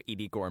joke about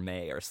Edie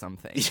Gourmet or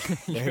something.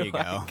 There you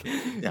go.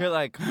 You're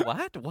like,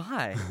 what?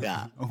 Why?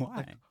 Yeah.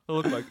 Why? I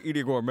look like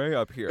Edie Gourmet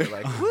up here.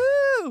 Like,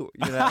 woo!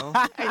 You know?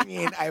 I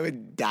mean, I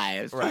would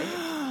die. Right.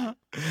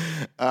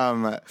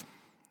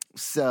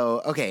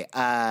 So, okay.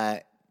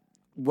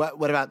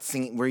 What about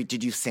singing?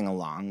 Did you sing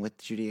along with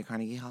Judy at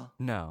Carnegie Hall?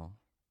 No.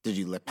 Did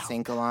you lip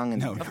sync along?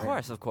 No.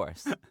 Of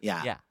course.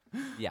 Yeah.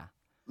 Yeah.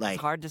 Like,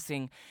 It's hard to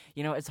sing.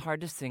 You know, it's hard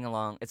to sing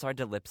along. It's hard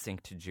to lip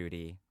sync to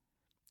Judy.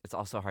 It's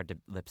also hard to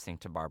lip sync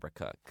to Barbara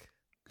Cook.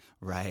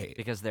 Right.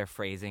 Because their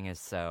phrasing is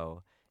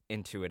so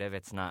intuitive.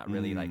 It's not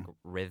really like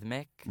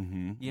rhythmic,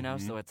 you know,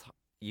 so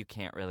you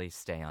can't really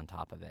stay on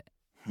top of it.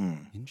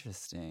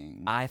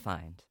 Interesting. I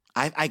find.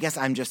 I guess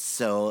I'm just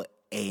so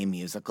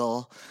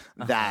amusical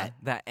that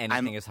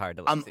anything is hard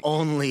to lip I'm sync.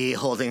 only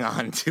holding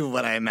on to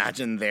what I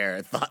imagine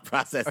their thought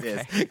process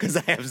is because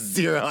I have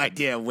zero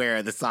idea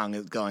where the song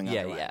is going.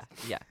 Yeah.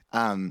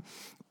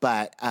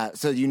 But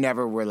so you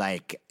never were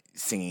like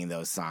singing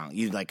those songs.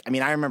 You like, I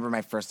mean, I remember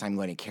my first time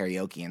going to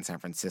karaoke in San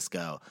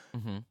Francisco.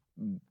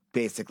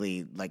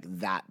 Basically, like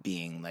that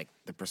being like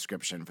the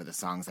prescription for the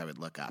songs I would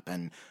look up,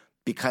 and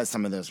because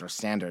some of those were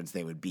standards,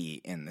 they would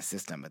be in the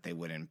system, but they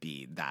wouldn't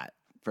be that.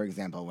 For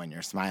example, When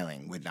You're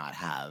Smiling would not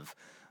have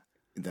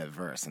the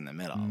verse in the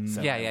middle.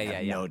 So I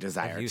have no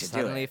desire you to do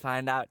suddenly it.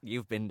 find out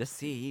you've been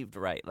deceived,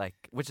 right? Like,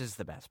 which is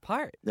the best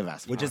part. The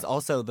best Which part. is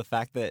also the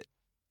fact that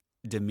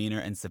demeanor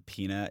and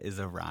subpoena is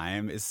a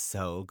rhyme is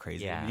so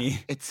crazy to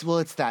me. It's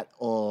that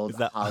old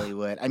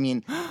Hollywood. I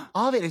mean,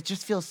 all of it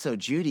just feels so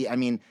Judy. I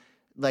mean,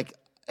 like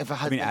if a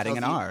husband adding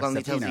an R, tells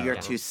you subpoena. you're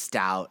too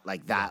stout,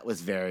 like that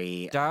was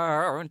very.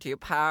 Don't you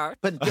pout.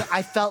 But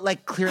I felt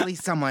like clearly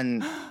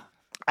someone.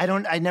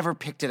 I never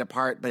picked it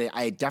apart, but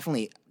I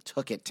definitely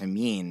took it to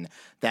mean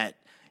that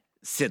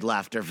Sid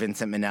Left or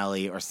Vincent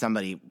Minnelli or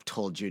somebody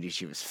told Judy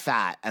she was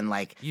fat, and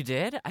like You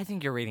did? I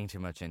think you're reading too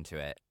much into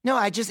it.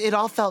 no, it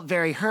all felt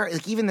very hurt.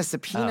 Like even the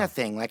subpoena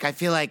thing. Like I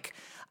feel like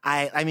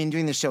I mean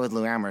doing the show with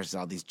Lou Amherst,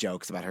 all these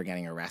jokes about her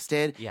getting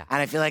arrested. Yeah.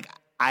 And I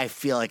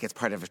feel like it's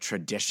part of a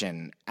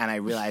tradition, and I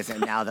realize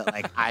it now that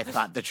like I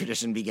thought the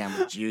tradition began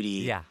with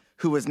Judy,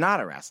 who was not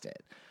arrested,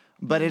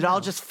 but it all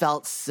just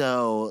felt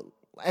so.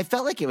 I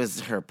felt like it was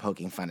her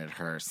poking fun at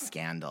her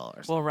scandal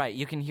or something. Well, right.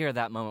 You can hear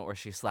that moment where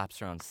she slaps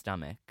her own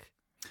stomach,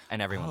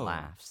 and everyone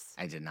laughs.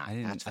 I did not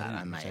catch that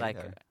on my like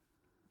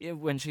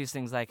when she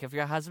sings like, "If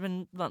your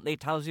husband bluntly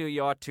tells you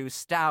you're too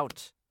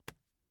stout,"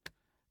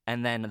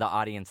 and then the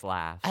audience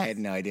laughs. I had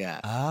no idea.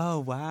 Oh,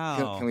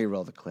 wow. Can we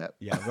roll the clip?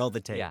 Yeah, roll the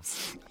tape. Yeah.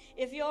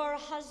 If your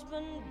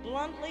husband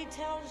bluntly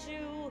tells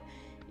you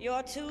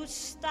you're too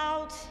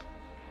stout,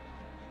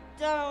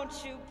 don't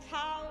you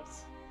pout.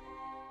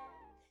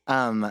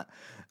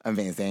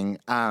 Amazing.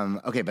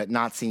 Okay, but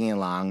not singing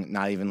along,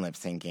 not even lip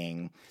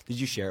syncing. Did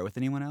you share it with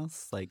anyone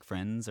else, like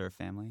friends or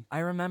family? I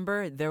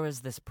remember there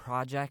was this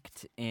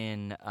project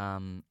in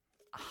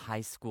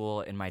high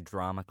school in my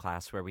drama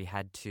class where we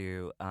had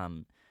to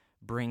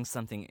bring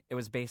something. It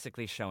was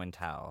basically show and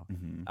tell.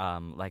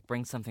 Like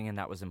bring something in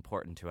that was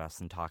important to us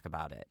and talk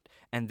about it.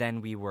 And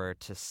then we were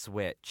to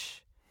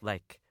switch,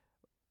 like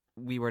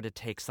we were to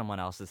take someone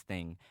else's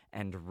thing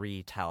and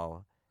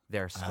retell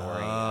their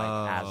story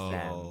like as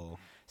them.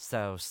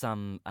 So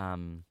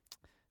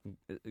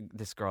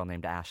this girl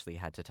named Ashley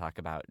had to talk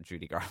about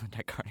Judy Garland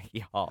at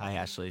Carnegie Hall. Hi,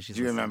 Ashley. Do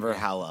you remember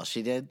how well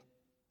she did?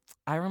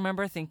 I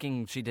remember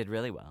thinking she did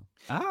really well.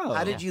 Oh.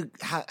 How did you,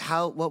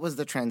 what was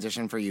the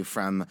transition for you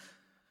from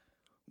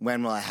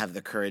when will I have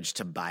the courage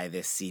to buy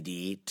this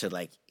CD to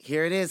like,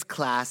 here it is,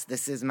 class,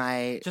 this is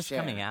my Just share.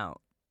 coming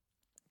out.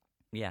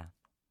 Yeah.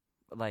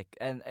 Like,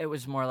 and it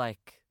was more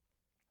like,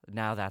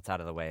 now that's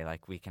out of the way.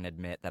 Like, we can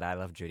admit that I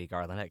love Judy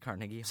Garland at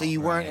Carnegie Hall. So you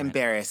weren't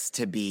embarrassed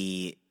to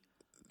be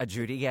a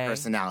Judy gay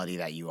personality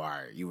that you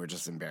are. You were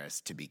just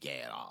embarrassed to be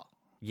gay at all.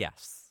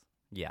 Yes.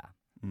 Yeah.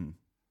 Mm.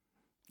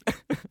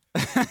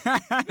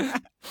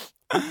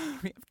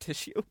 We have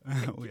tissue.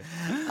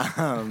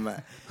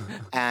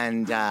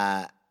 And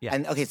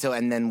okay, so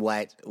and then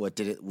what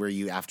did it? Were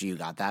you after you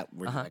got that?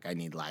 Were you like, I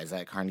need Liza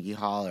at Carnegie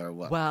Hall, or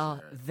what?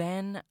 Well,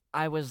 then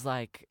I was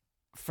like,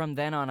 from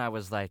then on, I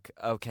was like,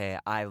 okay,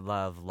 I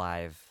love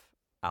live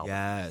albums.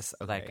 Yes,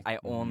 okay. Like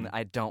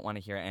I don't want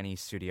to hear any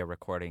studio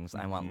recordings.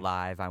 I want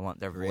live. I want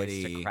their voice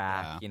Gritty, to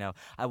crack. yeah. You know,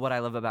 what I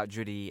love about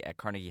Judy at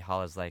Carnegie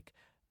Hall is like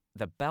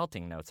the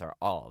belting notes are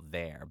all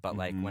there, but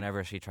like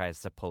whenever she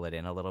tries to pull it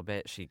in a little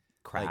bit, she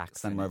cracks. Like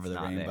Somewhere and Over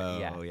it's the not there.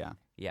 Rainbow.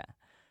 Yeah.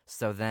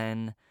 So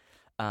then.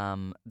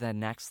 The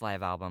next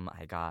live album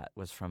I got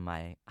was from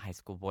my high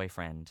school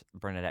boyfriend,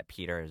 Bernadette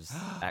Peters,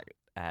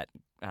 at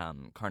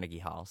Carnegie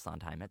Hall,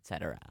 Sondheim,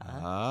 etc.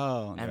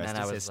 Oh, and then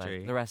I was history.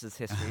 like, the rest is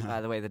history. By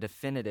the way, the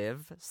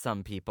definitive,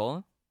 Some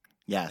People.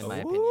 Yes. In my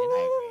opinion.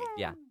 I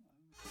agree. Yeah.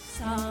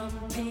 Some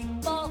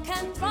people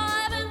can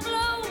thrive and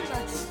bloom,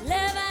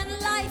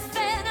 living life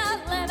in a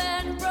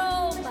living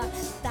room.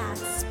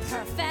 That's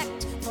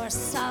perfect for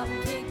some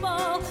people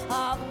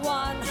of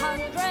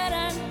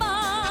 105.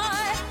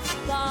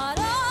 But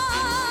I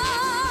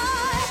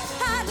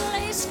at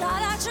least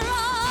gotta try.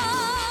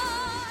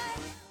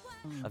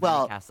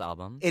 Well, any Cass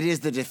album. It is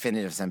the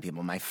definitive Some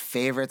People. My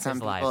favorite Some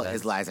People Liza's.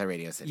 is Liza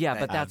Radio City. Yeah,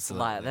 but that's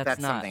Absolutely. that's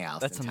not something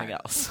else That's something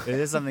entirely. else. It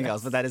is something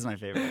else, but that is my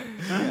favorite.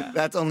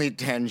 That's only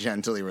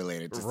tangentially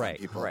related to Right,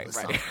 Some People. right, the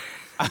right.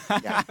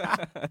 song. Yeah.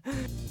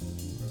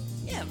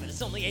 Yeah, but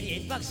it's only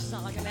 $88. It's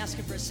not like I'm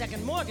asking for a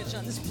second mortgage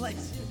on this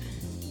place.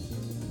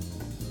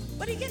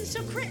 What are you getting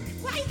so crazy?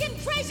 Why are you getting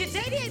crazy? It's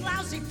 88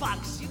 lousy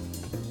bucks.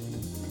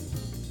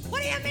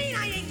 What do you mean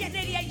I ain't getting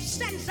 88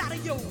 cents out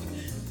of you?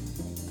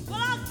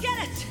 Well, I'll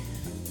get it.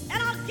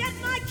 And I'll get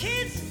my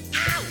kids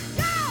out.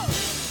 Go!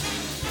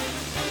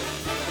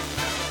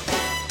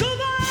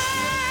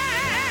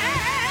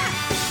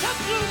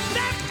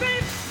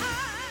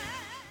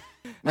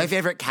 My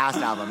favorite cast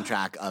album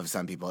track of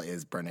Some People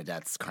is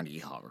Bernadette's Carnegie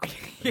Hall recording.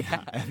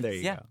 Yeah, There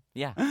you go.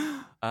 Yeah.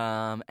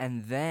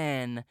 And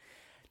then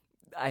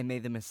I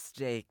made the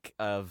mistake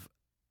of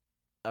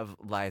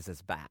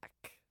Liza's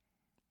Back.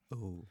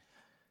 Ooh.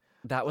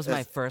 That was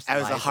my first. That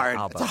was Liza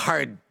album. it's a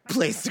hard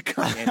place to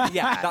come in.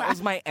 Yeah, that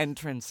was my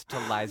entrance to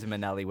Liza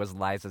Minnelli. Was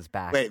Liza's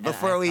Back. Wait, And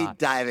before I we thought-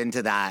 dive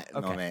into that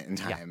Okay. moment in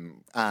Yeah.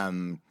 time,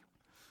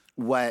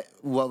 what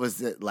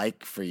was it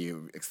like for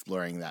you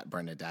exploring that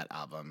Bernadette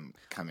album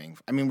coming?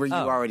 I mean,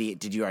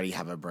 did you already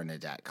have a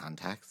Bernadette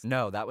context?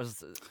 No,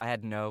 I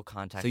had no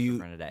contact So with you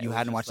Bernadette. you It was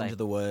hadn't just watched like, Into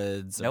the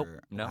Woods? Nope,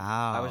 Or, no.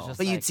 Wow. I was just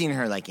But like, you'd seen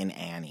her like in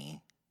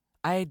Annie.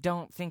 I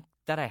don't think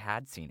that I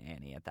had seen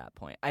Annie at that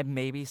point. I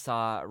maybe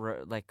saw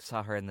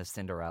her in the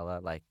Cinderella,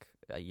 the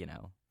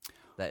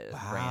Brandy,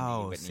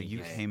 Wow, Whitney so you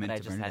Houston, came but I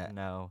into just Bernadette. had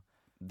no.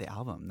 the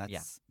album.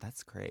 That's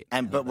great.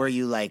 But were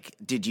you like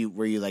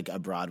a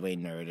Broadway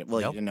nerd?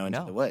 Well, you Nope, didn't know Into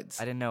no. the Woods.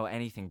 I didn't know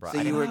anything Broadway.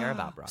 So I you didn't were- care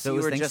about Broadway. So you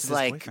was were thanks just to this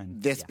like,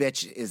 boyfriend. this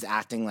bitch is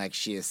acting like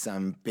she is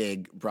some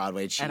big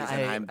Broadway cheese, and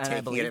I'm taking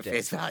it believed at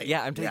face value.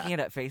 Yeah, I'm taking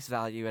it at face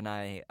value,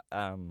 and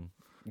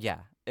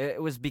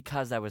it was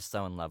because I was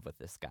so in love with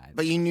this guy.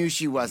 But you knew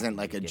she wasn't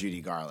like a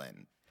Judy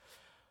Garland.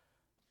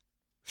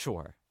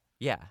 Sure.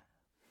 Yeah.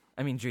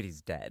 I mean,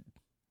 Judy's dead.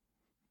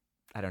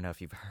 I don't know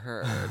if you've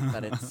heard,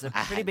 but it's a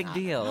pretty big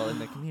deal in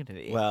the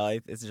community. Well,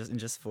 it's just in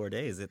just 4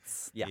 days.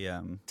 It's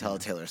Tell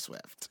Taylor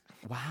Swift.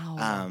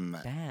 Wow,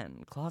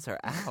 Ben, claws are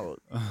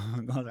out.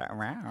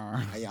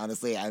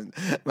 Honestly,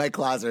 my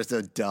claws are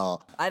so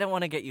dull. I don't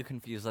want to get you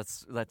confused.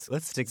 Let's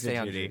stick to stay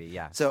on Judy. Judy.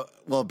 Yeah. So,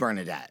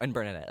 Bernadette. And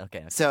Bernadette.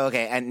 Okay. So,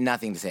 and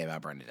nothing to say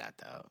about Bernadette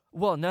though.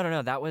 Well,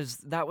 no. That was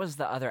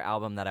the other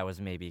album that I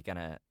was maybe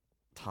gonna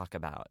talk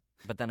about.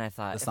 But then I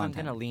thought, if I'm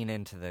gonna lean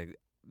into the,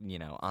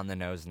 on the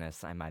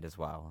noseness, I might as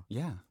well.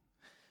 Yeah.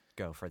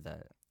 Go for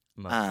the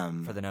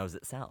nose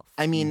itself.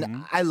 I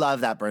mean, I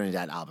love that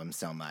Bernadette album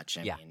so much.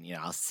 I mean,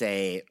 I'll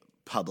say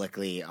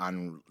publicly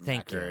on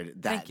record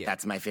that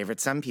that's my favorite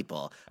Some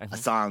People, a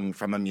song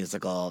from a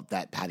musical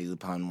that Patti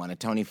LuPone won a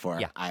Tony for.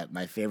 Yeah.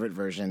 My favorite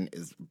version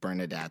is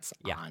Bernadette's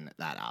on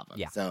that album.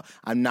 Yeah. So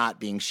I'm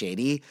not being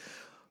shady,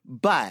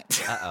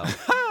 but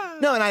Uh-oh.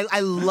 no, and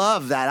I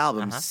love that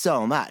album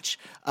so much.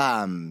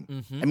 I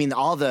mean,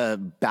 all the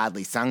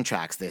badly sung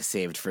tracks they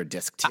saved for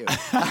disc 2.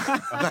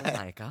 Oh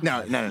my God.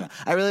 No.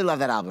 I really love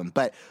that album.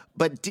 But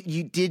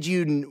did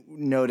you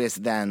notice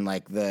then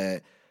like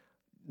the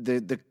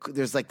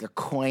there's like a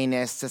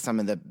coyness to some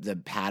of the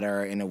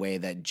patter in a way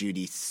that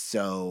Judy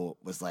so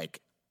was like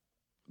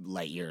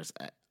light years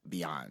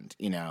beyond,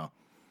 for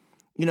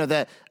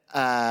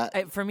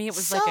me, it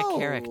was like a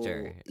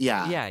character.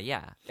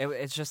 Yeah.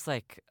 It's just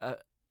like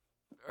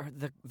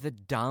the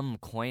dumb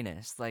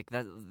coyness, like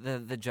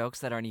the jokes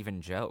that aren't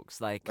even jokes.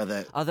 Like,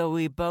 although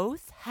we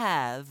both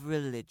have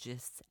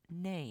religious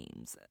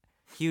names.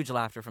 Huge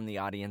laughter from the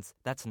audience.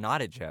 That's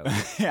not a joke.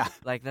 Yeah.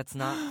 Like, that's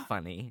not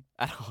funny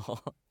at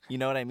all. You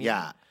know what I mean?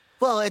 Yeah.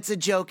 Well, it's a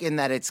joke in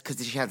that it's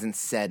because she hasn't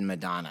said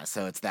Madonna,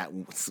 so it's that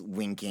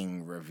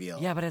winking reveal.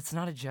 Yeah, but it's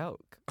not a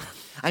joke.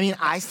 I mean,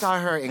 I saw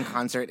her in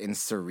concert in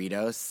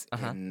Cerritos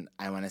in,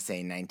 I want to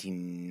say,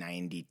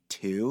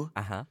 1992.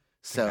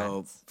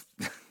 So,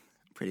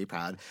 pretty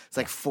proud. It's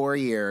like 4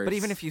 years. But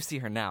even if you see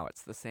her now,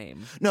 it's the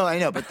same. No, I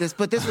know, but this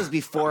was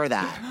before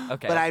that.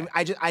 Okay. But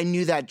I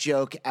knew that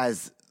joke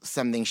as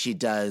something she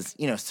does,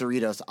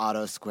 Cerritos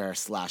Auto Square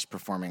 /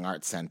 Performing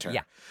Arts Center.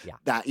 Yeah.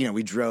 That,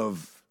 we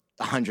drove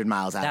 100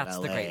 miles out That's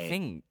of the LA. great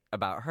thing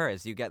about her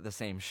is you get the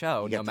same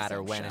show no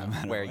matter when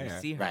and where you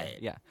see her. Right.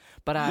 Yeah.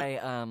 But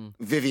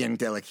Vivian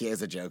De La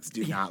Chiesa jokes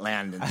do not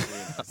land in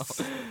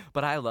the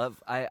But I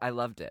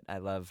loved it. I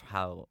love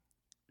how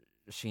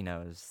she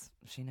knows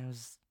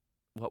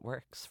what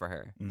works for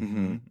her.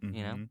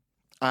 And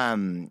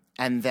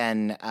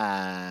then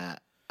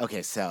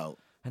okay, so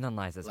and then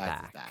Liza's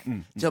back.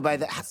 So by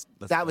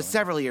that was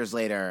several years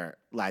later.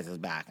 Liza's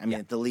back. I mean,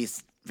 at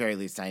the very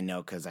least, I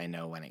know because I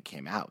know when it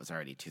came out. It was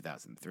already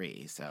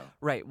 2003. So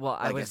right. Well,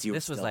 I guess you were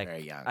this was still like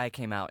very young. I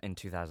came out in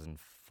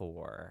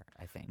 2004,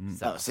 I think.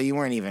 So you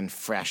weren't even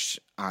fresh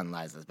on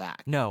Liza's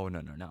back. No.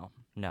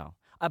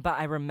 But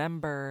I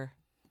remember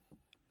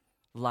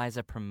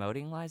Liza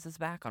promoting Liza's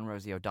back on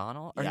Rosie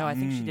O'Donnell. Or no, I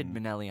think she did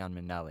Minnelli on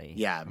Minnelli.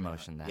 Yeah,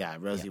 promotion that. Yeah,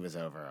 Rosie was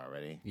over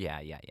already. Yeah.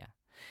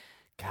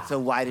 God, So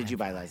why did you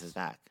buy Liza's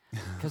back?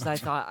 Because I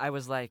thought I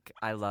was like,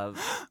 I love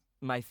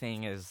my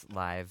thing is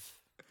live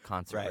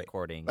concert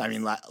recordings. I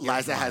mean,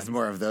 Liza has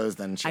more of those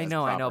than she has I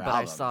know, but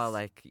albums. I saw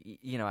like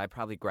I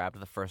probably grabbed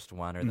the first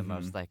one or the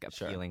most like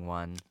appealing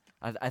one.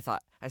 I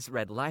thought I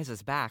read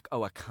Liza's back.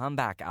 Oh, a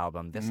comeback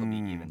album. This will be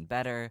even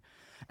better.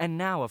 And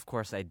now, of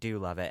course, I do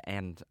love it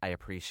and I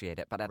appreciate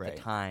it. But at the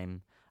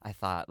time, I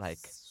thought like,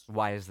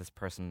 why is this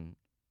person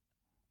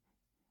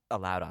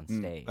allowed on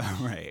stage?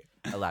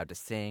 Allowed to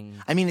sing?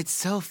 I mean, it's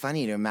so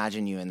funny to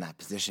imagine you in that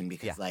position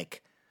because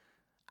like.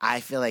 I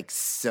feel like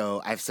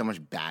I have so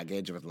much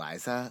baggage with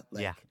Liza.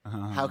 Like,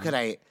 how could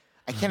I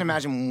can't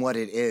imagine what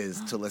it is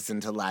to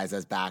listen to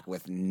Liza's back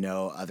with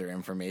no other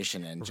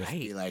information and just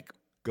be like.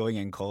 Going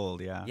in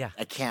cold, yeah.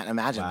 I can't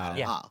imagine that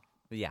at all.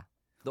 Yeah.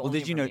 Well,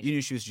 did you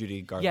knew she was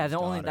Judy Garland's Yeah,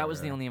 that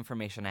was the only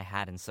information I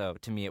had. And so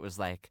to me, it was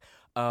like,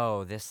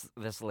 oh, this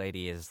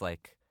lady is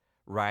like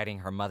riding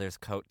her mother's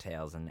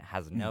coattails and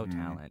has no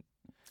talent.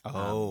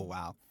 Oh,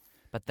 wow.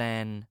 But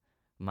then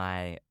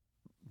my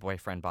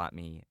boyfriend bought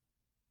me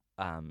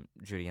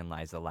Judy and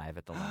Liza live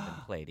at the London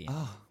Palladium.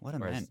 Oh, what a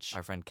mensch.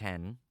 Our friend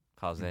Ken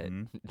calls it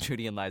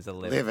Judy and Liza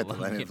live at the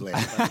London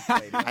Palladium.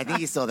 I think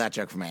he stole that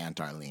joke from my Aunt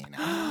Darlene.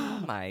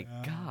 Oh, my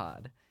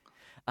God.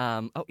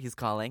 He's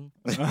calling.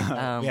 We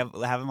have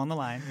him on the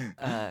line.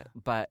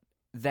 But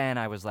then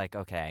I was like,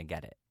 okay, I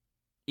get it.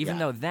 Even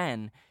though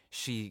then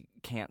she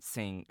can't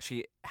sing.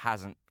 She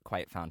hasn't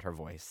quite found her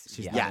voice.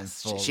 She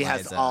has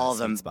all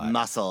the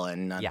muscle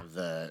and none of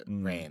the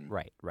brain.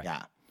 Right.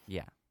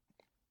 Yeah.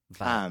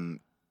 But,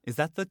 Is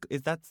that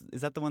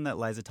the one that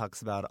Liza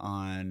talks about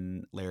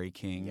on Larry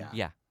King?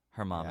 Yeah.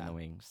 Her mom in the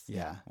wings.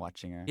 Yeah,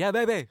 watching her. Yeah,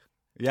 baby.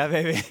 Yeah,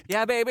 baby.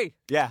 Yeah, baby.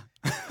 Yeah.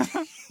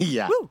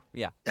 Yeah. Woo.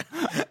 Yeah.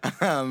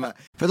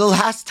 For the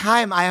last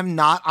time, I am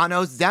not on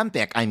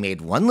Ozempic. I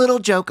made one little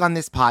joke on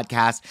this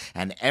podcast,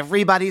 and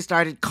everybody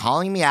started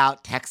calling me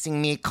out,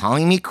 texting me,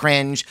 calling me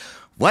cringe,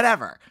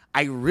 whatever.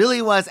 I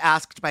really was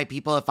asked by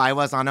people if I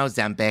was on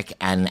Ozempic,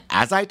 and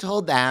as I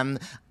told them,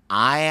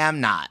 I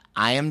am not.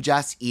 I am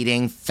just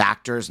eating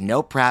Factor's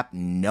no prep,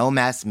 no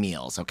mess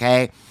meals,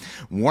 okay?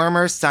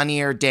 Warmer,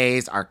 sunnier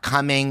days are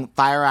coming.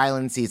 Fire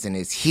Island season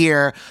is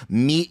here.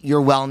 Meet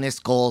your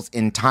wellness goals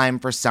in time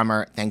for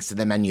summer thanks to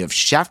the menu of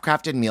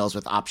chef-crafted meals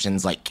with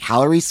options like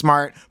Calorie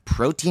Smart,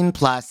 Protein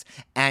Plus,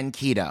 and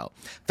Keto.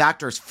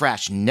 Factor's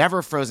fresh,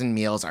 never frozen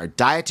meals are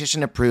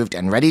dietitian approved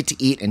and ready to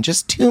eat in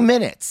just 2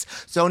 minutes.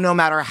 So no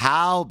matter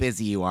how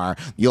busy you are,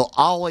 you'll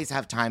always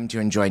have time to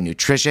enjoy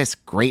nutritious,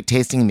 great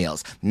tasting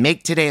meals.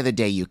 Make today the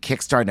day you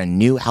kickstart a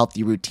new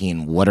healthy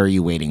routine. What are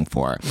you waiting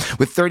for?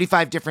 With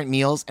 35 different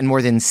meals and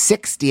more than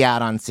 60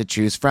 add-ons to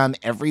choose from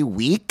every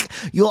week,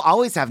 you'll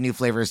always have new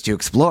flavors to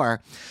explore.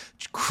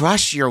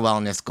 Crush your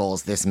wellness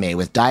goals this May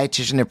with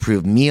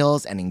dietitian-approved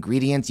meals and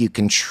ingredients you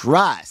can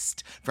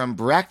trust. From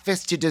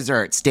breakfast to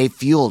dessert, stay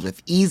fueled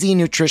with easy,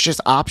 nutritious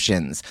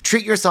options.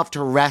 Treat yourself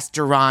to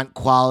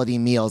restaurant-quality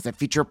meals that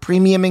feature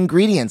premium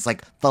ingredients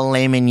like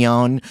filet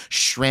mignon,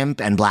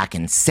 shrimp, and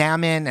blackened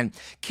salmon. And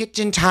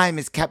kitchen time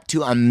is kept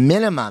to a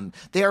minimum.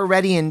 They are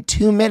ready in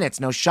 2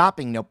 minutes. No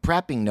shopping, no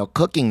prepping, no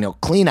cooking, no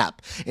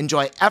cleanup.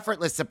 Enjoy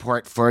effortless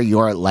support for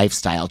your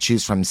lifestyle.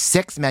 Choose from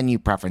 6 menu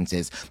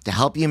preferences to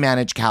help you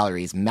manage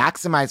calories,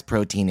 maximize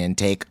protein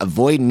intake,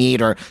 avoid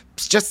meat, or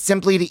just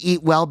simply to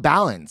eat well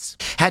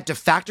balanced. Head to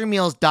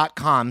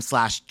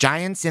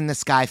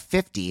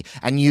factormeals.com/giantsinthesky50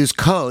 and use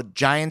code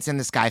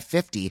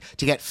giantsinthesky50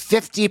 to get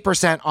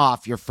 50%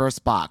 off your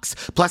first box,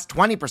 plus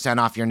 20%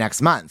 off your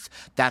next month.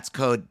 That's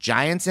code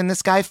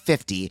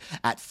giantsinthesky50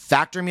 at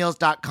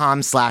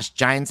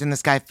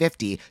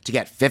factormeals.com/giantsinthesky50 to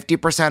get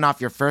 50%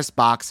 off your first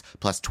box,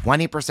 plus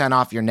 20%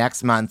 off your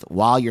next month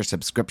while your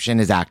subscription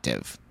is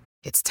active.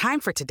 It's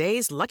time for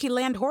today's Lucky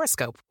Land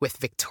horoscope with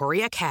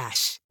Victoria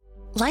Cash.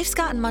 Life's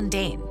gotten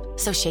mundane,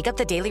 so shake up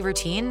the daily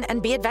routine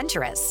and be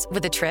adventurous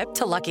with a trip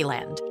to Lucky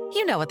Land.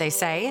 You know what they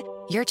say,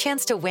 your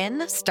chance to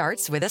win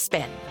starts with a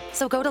spin.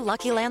 So go to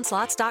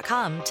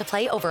LuckyLandSlots.com to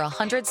play over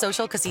 100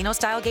 social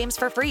casino-style games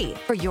for free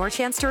for your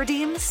chance to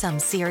redeem some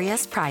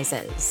serious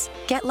prizes.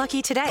 Get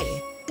lucky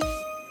today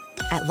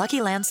at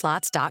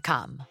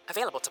LuckyLandSlots.com.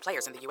 Available to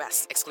players in the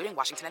U.S., excluding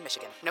Washington and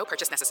Michigan. No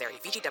purchase necessary.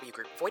 VGW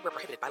Group. Void where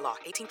prohibited by law.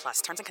 18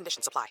 plus. Terms and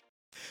conditions apply.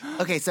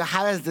 Okay, so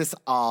how does this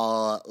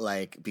all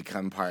like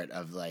become part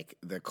of like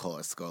the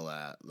Cola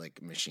Scola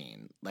like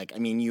machine? Like, I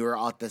mean, you were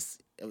all this.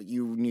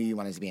 You knew you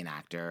wanted to be an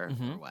actor or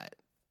what?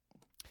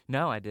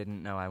 No, I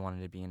didn't know I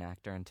wanted to be an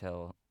actor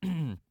until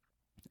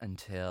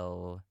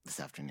this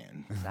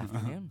afternoon. This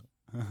afternoon,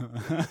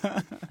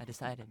 I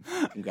decided.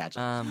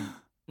 Congratulations.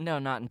 No,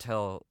 not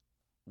until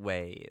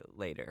way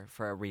later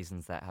for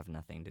reasons that have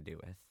nothing to do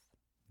with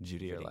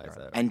Judy or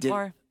Liza.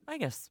 Or I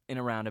guess in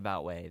a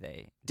roundabout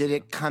way Did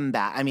it come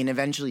back? I mean,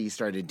 eventually you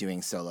started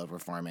doing solo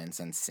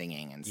performance and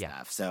singing and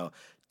stuff. So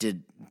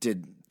did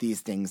these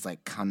things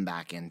like come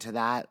back into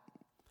that?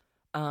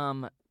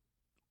 Somewhat,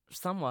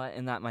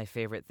 in that my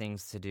favorite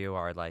things to do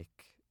are like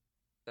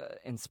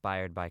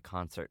inspired by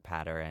concert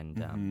patter and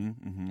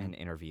and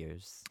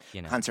interviews.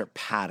 You know, concert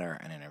patter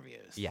and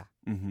interviews. Yeah.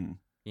 Mm-hmm.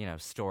 You know,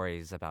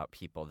 stories about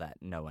people that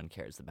no one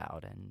cares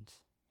about, and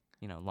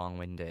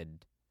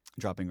long-winded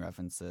dropping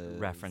references.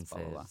 Blah,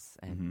 blah, blah.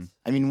 And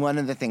I mean, one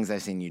of the things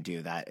I've seen you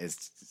do that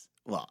is,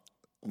 well,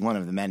 one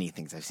of the many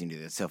things I've seen you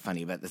do that's so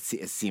funny, but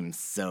it seems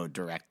so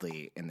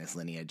directly in this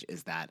lineage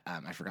is that,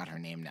 I forgot her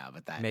name now,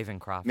 but that... Maven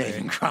Crawford.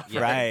 Maven Crawford.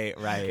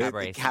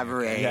 Right.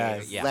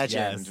 Cabaret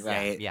legend, yes.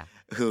 right? Yeah.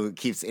 Who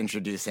keeps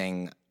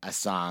introducing a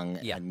song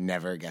and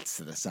never gets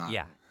to the song.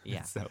 Yeah.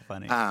 It's so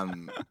funny.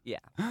 Yeah.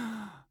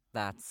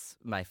 That's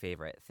my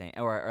favorite thing.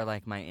 Or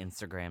like my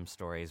Instagram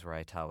stories where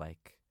I tell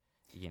like,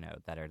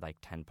 that are like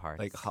 10 parts.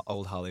 Like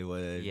old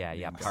Hollywood.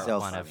 Yeah. Part so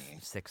 1 funny.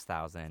 of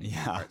 6,000.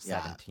 Yeah. Part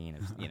 17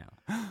 of,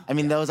 I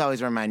mean, those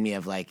always remind me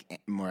of like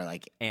more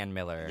like Ann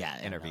Miller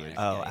interviews.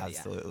 Oh,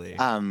 absolutely.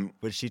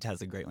 Which she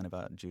has a great one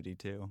about Judy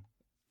too.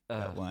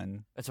 That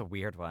one. It's a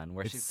weird one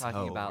where she's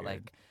talking about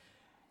like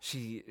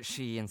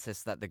she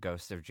insists that the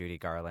ghost of Judy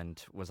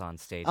Garland was on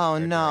stage. Oh,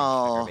 with her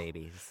no. during Sugar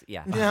Babies.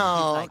 Yeah.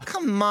 No, Like,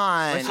 come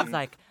on. where she's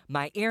like,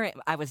 my earring.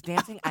 I was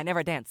dancing. I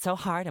never danced so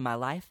hard in my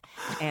life,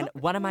 and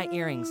one of my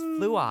earrings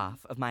flew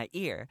off of my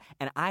ear,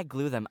 and I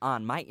glue them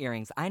on. My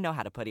earrings. I know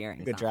how to put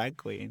earrings. Like a on. drag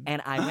queen.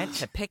 And I went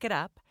to pick it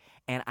up,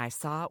 and I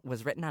saw it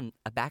was written on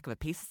the back of a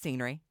piece of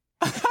scenery,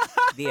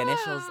 the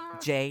initials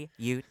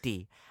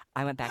J-U-D.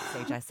 I went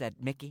backstage. I said,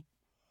 Mickey,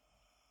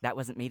 that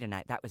wasn't me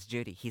tonight. That was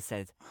Judy. He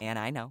says, and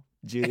I know.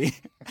 Judy.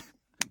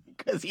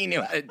 Because he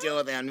knew how to deal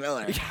with Ann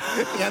Miller.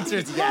 The answer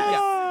is yes.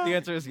 Yeah, the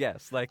answer is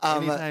yes. Like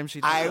anytime she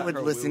I would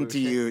listen to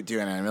you do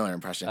an Ann Miller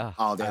impression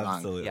all day long.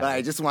 absolutely. But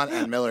I just want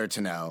Ann Miller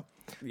to know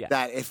Yeah.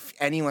 that if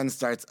anyone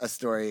starts a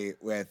story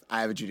with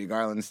I have a Judy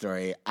Garland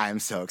story, I'm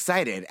so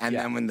excited. And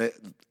then when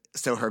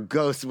so her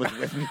ghost was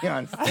with me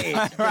on stage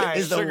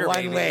is the Sugar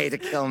one baby. way to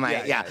kill my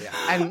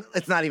and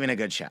it's not even a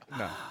good show.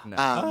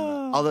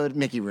 No. Although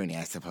Mickey Rooney,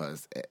 I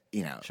suppose,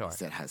 Sure.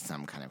 it has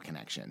some kind of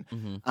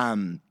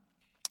connection.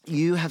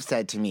 You have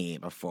said to me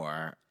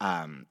before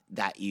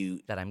that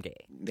I'm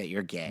gay. That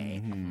you're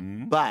gay,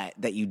 but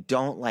that you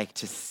don't like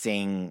to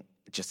sing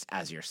just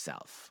as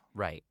yourself.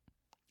 Right.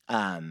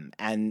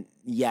 And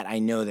yet I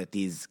know that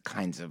these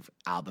kinds of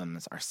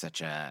albums are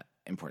such a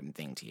important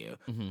thing to you.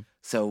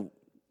 So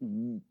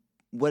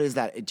what is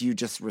that? Do you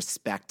just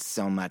respect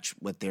so much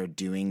what they're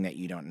doing that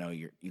you don't know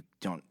you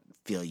don't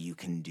feel you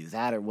can do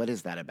that? Or what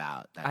is that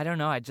about? I don't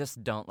know. I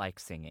just don't like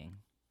singing.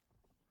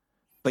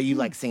 But you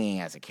like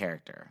singing as a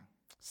character.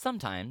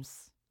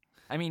 Sometimes.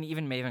 I mean,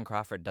 even Maven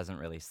Crawford doesn't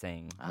really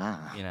sing.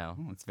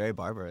 It's very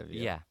Barbara of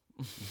you. Yeah.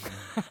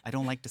 I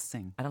don't like to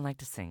sing. I don't like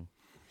to sing.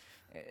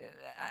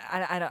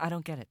 I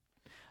don't get it.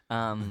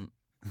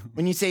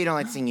 When you say you don't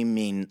like singing, you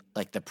mean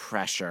like the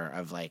pressure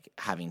of like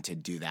having to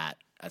do that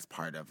as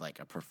part of like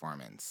a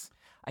performance.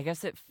 I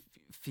guess it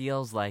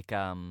feels like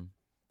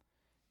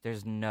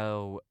there's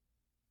no.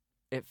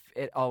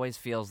 It always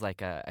feels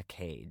like a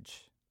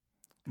cage.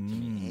 To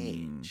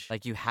me. Cage.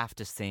 Like you have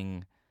to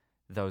sing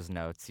those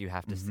notes. You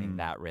have to sing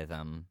that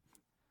rhythm.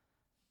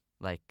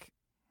 Like,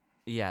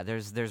 yeah,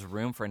 there's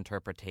room for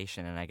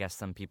interpretation, and I guess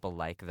some people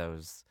like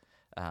those.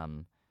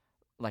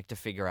 Like to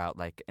figure out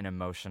like an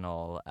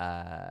emotional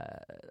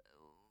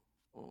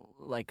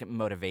like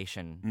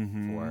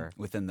motivation for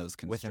within those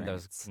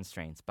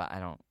constraints, but I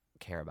don't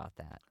care about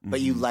that.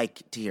 But you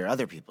like to hear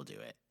other people do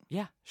it.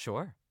 Yeah,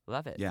 sure.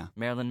 Love it. Yeah.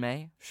 Marilyn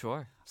May,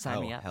 sure.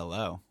 Sign me up.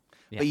 Hello.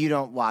 Yeah. But you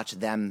don't watch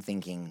them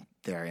thinking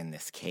they're in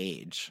this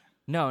cage.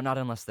 No, not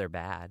unless they're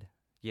bad,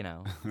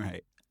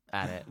 Right.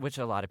 at it, which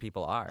a lot of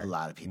people are. A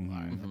lot of people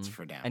are. That's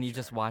for damn And you sure.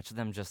 just watch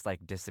them just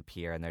like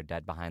disappear and they're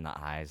dead behind the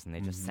eyes and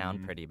they just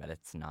sound pretty, but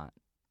it's not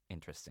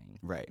interesting.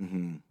 Right.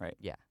 Right.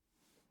 Yeah.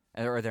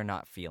 Or they're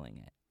not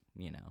feeling it,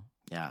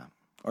 Yeah.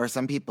 Or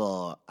some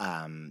people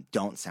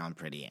don't sound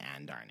pretty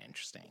and aren't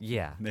interesting.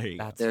 Yeah. There you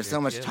go. There's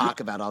so much talk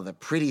about all the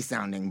pretty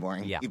sounding,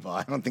 boring Yeah. people.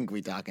 I don't think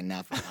we talk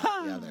enough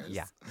about the others.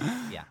 Yeah.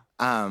 Yeah.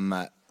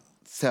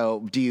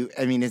 So do you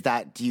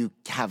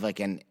have like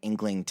an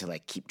inkling to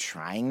like keep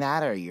trying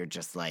that, or you're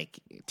just like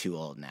too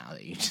old now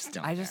that you just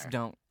don't I care? just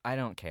don't. I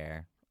don't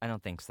care. I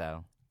don't think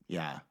so.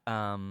 Yeah.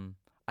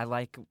 I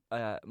like.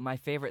 My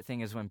favorite thing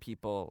is when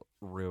people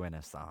ruin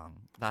a song.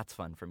 That's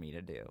fun for me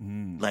to do.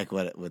 Like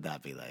what would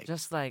that be like?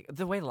 Just like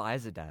the way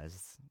Liza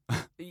does,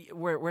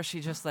 where she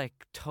just like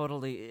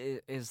totally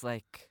is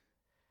like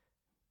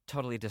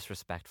totally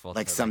disrespectful.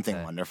 Like to, Something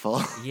the-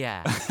 Wonderful.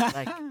 Yeah,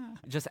 like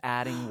just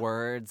adding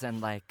words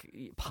and like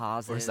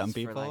pauses. Or some for,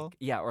 people?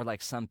 or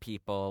like some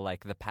people,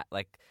 like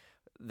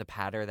the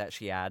patter that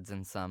she adds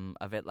in some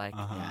of it, like.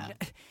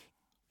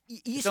 You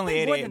It's spend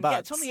only more $88 than, bucks. Yeah,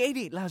 it's only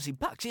 88 lousy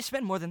bucks. You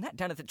spend more than that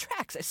down at the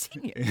tracks. I've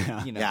seen you.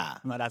 Yeah. Yeah.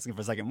 I'm not asking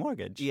for a second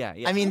mortgage. Yeah.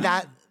 I mean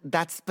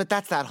that's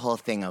that whole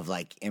thing of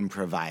like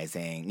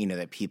improvising,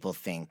 that people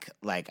think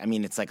like, I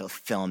mean, it's like a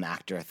film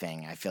actor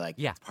thing. I feel like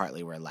that's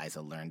partly where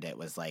Liza learned it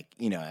was like,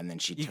 and then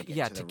she took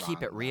it to the keep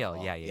wrong it real.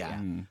 level. Yeah.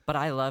 But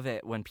I love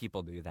it when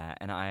people do that,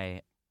 and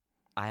I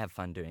have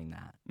fun doing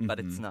that.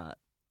 But it's not,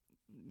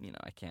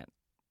 I can't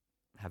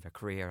have a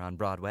career on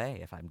Broadway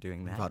if I'm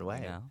doing that.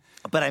 Broadway.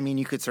 But I mean,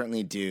 you could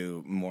certainly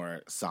do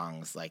more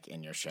songs like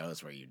in your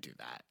shows where you do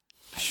that.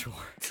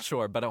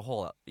 Sure, but a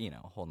whole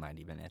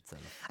 90 minutes. Of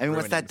I mean,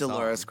 what's that ruining the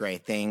Dolores song. Gray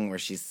thing where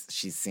she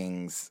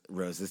sings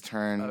Rose's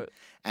Turn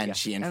and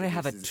she and they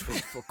have a introduces-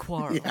 truthful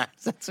quarrel. Yeah,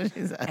 that's what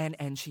she said.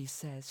 And she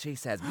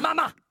says,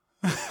 "Mama."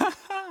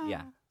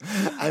 Yeah.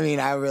 I mean,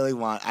 I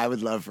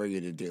would love for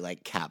you to do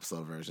like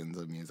capsule versions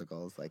of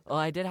musicals. Like, Well,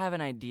 I did have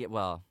an idea.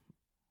 Well,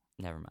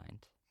 never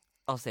mind.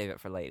 I'll save it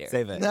for later.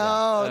 Save it.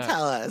 no,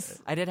 tell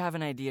us. I did have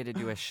an idea to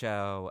do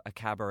a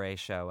cabaret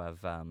show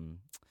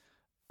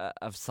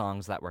of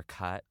songs that were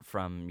cut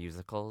from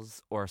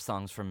musicals or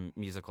songs from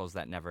musicals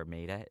that never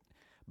made it.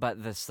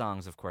 But the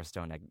songs, of course,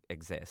 don't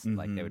exist.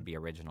 Like, they would be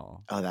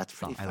original. Oh, that's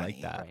pretty songs, funny. I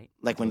like that. Right?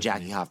 Like when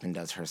Jackie Hoffman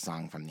does her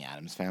song from the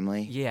Addams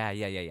Family. Yeah.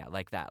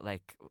 Like that.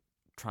 Like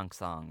trunk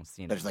songs,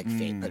 But it's like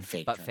fake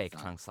fake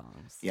songs. trunk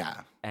songs.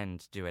 Yeah.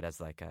 And do it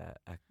as like a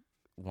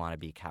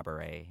wannabe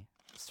cabaret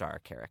star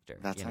character.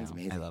 That you sounds know?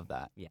 amazing. I love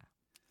that. Yeah.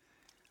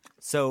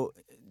 So,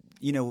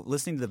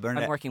 listening to the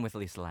Bernadette. I'm working with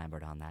Lisa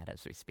Lambert on that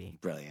as we speak.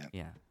 Brilliant.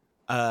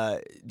 Yeah.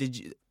 Did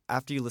you,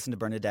 after you listened to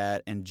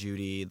Bernadette and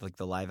Judy, like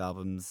the live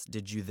albums,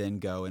 did you then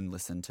go and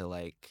listen to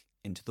like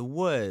Into the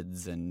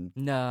Woods and?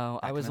 No,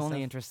 that I was kind of only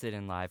stuff? interested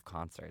in live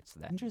concerts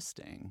then.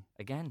 Interesting.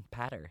 Again,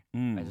 patter.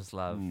 Mm. I just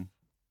love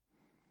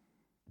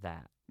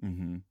that.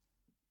 Mm-hmm.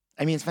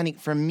 I mean, it's funny.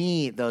 For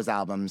me, those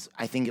albums,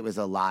 I think it was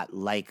a lot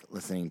like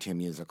listening to a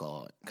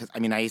musical. Because, I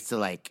mean, I used to,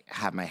 like,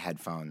 have my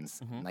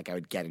headphones. Like, I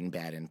would get in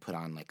bed and put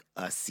on, like,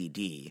 a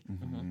CD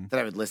that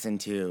I would listen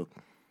to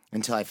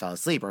until I fell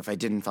asleep. Or if I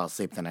didn't fall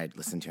asleep, then I'd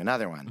listen to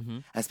another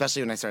one.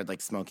 Especially when I started,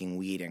 like, smoking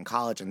weed in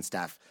college and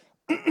stuff.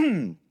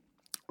 I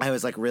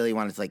was, like, really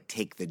wanted to, like,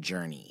 take the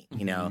journey,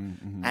 you know?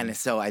 And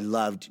so I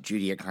loved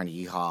Judy at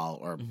Carnegie Hall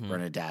or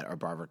Bernadette or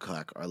Barbara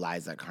Cook or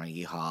Liza at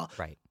Carnegie Hall.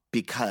 Right.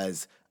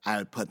 Because I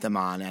would put them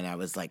on and I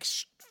was like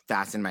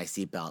fasten my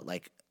seatbelt,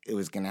 like it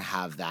was gonna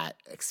have that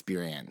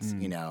experience,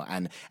 you know.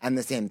 And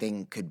the same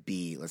thing could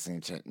be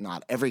listening to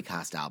not every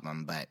cast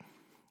album, but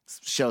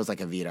shows like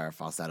Evita or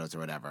Falsettos or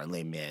whatever,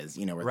 Les Mis,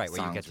 you know, where Right, the where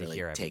you songs get to really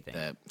hear take the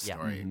everything. Yeah.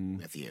 story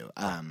with you.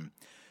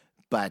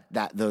 But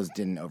those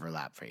didn't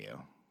overlap for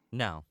you.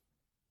 No.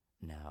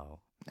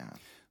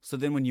 So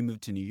then when you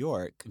moved to New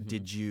York,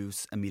 did you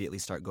immediately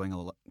start going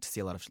to see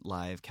a lot of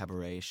live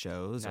cabaret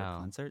shows or No.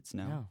 concerts?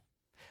 No.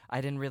 I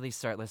didn't really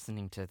start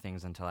listening to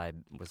things until I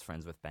was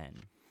friends with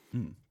Ben.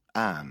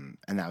 And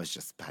that was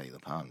just Patti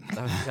LuPone.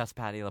 That was just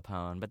Patti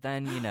LuPone. But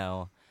then,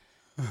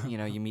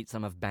 you meet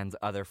some of Ben's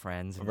other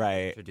friends. And Right.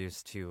 you're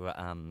introduced to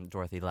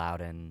Dorothy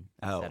Loudon,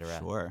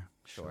 etc.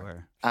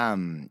 Sure.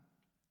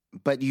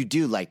 But you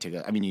do like to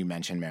go. I mean, you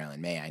mentioned Marilyn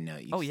May. I know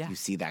you, Oh, yeah. you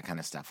see that kind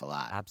of stuff a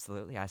lot.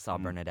 Absolutely. I saw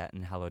Bernadette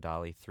and Hello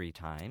Dolly 3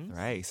 times.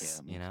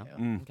 Nice. Yeah, You know?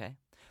 me too. Okay.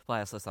 Well, I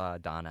also saw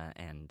Donna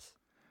and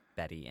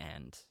Betty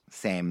and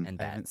Same. and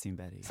I Bet. haven't seen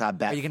Betty. Saw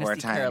Bet Are you gonna 4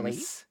 see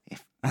Carolee?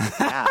 times.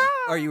 Yeah.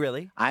 Are you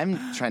really?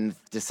 I'm trying to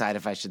decide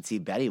if I should see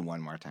Betty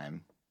one more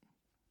time.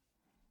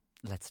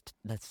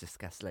 Let's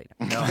discuss later.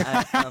 No,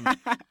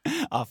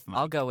 Off mic.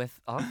 I'll go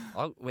with.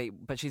 I'll wait,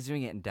 but she's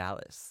doing it in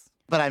Dallas.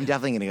 But I'm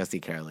definitely going to go see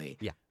Carolee.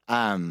 Yeah.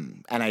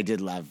 And I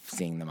did love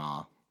seeing them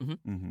all.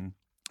 Mm-hmm.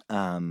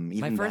 Even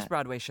My first that-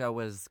 Broadway show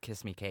was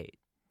Kiss Me Kate.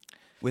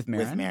 With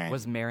Marin? with Marin.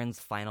 Was Marin's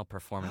final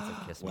performance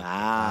of Kiss Me Kate.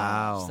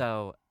 Wow.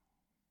 So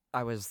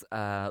I was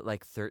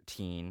like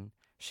 13.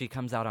 She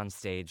comes out on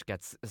stage,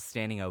 gets a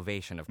standing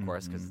ovation, of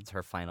course, because it's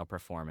her final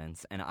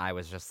performance. And I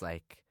was just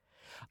like,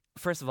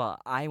 first of all,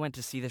 I went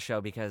to see the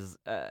show because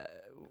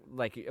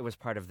like it was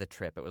part of the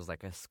trip. It was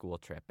like a school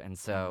trip. And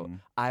so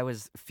I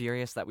was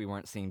furious that we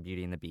weren't seeing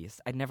Beauty and the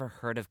Beast. I'd never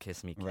heard of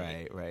Kiss Me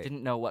Kate. Right.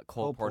 Didn't know what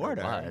Cole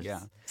Porter was.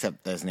 Yeah.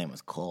 Except his name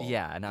was Cole.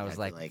 Yeah, and I You was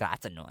had to, like,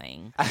 that's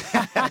annoying.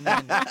 And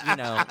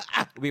then,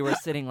 we were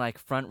sitting like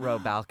front row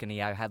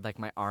balcony. I had like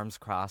my arms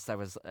crossed. I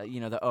was,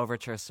 the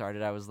overture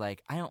started. I was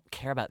like, I don't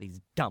care about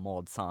these dumb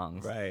old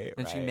songs. Right.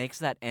 And she makes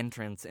that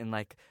entrance in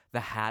like the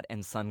hat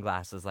and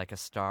sunglasses, like a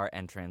star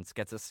entrance,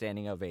 gets a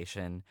standing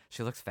ovation.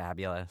 She looks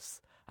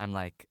fabulous. I'm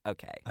like,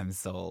 okay. I'm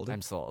sold.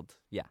 I'm sold.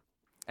 Yeah.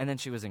 And then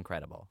she was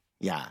incredible.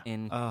 Yeah.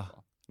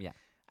 Incredible. Yeah.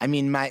 I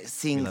mean, We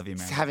love you,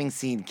 Marin. having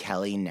seen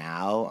Kelly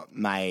now,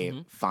 my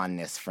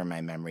fondness for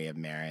my memory of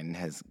Marin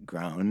has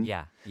grown.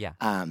 Yeah. Yeah.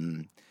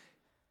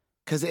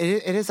 Because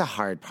it is a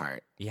hard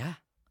part. Yeah.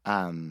 We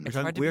hard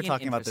to were be an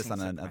talking about this on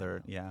interesting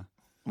another, soprano.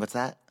 What's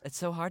that? It's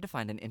so hard to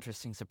find an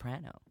interesting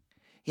soprano.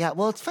 Yeah,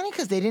 well, it's funny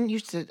because they didn't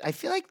used to. I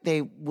feel like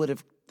they would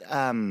have.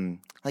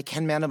 Like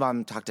Ken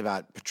Mandelbaum talked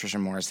about Patricia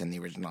Morrison, the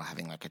original,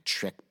 having like a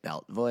trick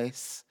belt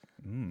voice,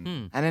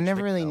 and I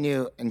never really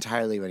knew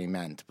entirely what he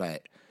meant,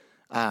 but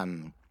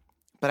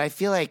I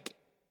feel like,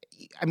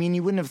 I mean,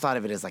 you wouldn't have thought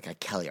of it as like a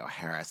Kelly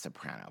O'Hara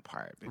soprano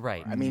part, before.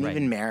 Right, I mean, right.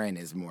 even Marin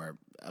is more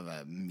of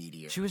a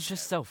meteor. She was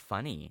just so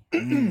funny.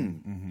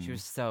 She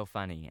was so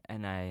funny,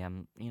 and I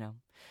am,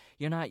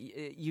 you're not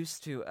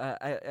used to.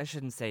 I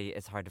shouldn't say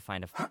it's hard to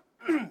find a.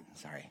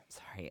 Sorry.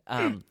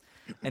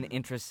 An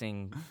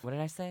interesting. What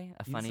did I say?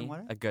 A some funny,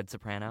 water? a good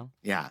soprano.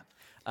 Yeah.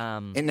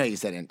 No, you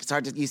said it's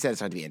hard. You said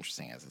it's hard to be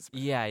interesting as a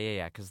soprano.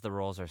 Yeah. Because the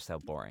roles are so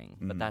boring.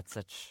 But that's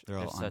such. They're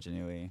all such,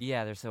 ingenue-y.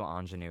 Yeah, they're so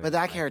ingenue. But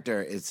that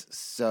character is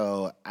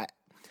so.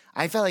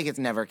 I felt like it's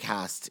never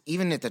cast,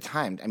 even at the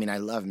time. I mean, I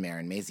love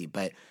Marin Mazzie,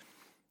 but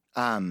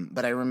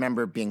I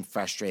remember being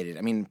frustrated.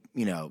 I mean,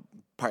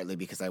 partly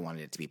because I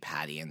wanted it to be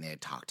Patty and they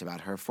had talked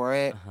about her for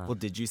it. Well,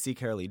 did you see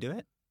Carol Lee do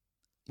it?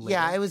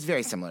 Yeah, it was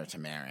very similar to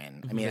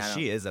Marin. I mean,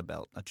 she is a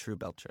true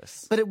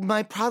beltress. But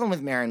my problem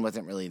with Marin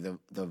wasn't really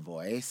the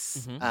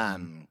voice.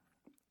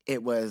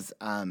 It was,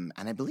 and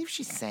I believe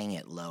she sang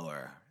it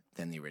lower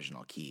than the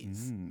original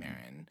keys,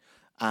 Marin,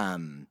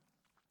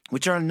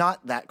 which are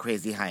not that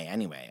crazy high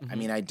anyway. I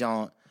mean, I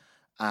don't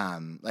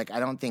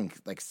think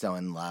like So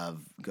in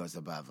Love goes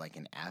above like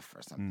an F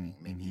or something,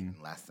 maybe even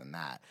less than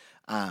that.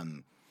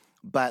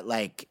 But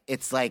like,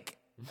 it's like.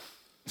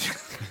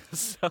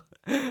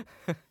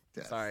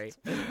 Sorry.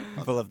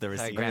 Full of the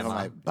receipt.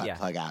 My butt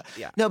plug out.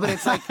 Yeah. No, but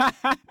it's like,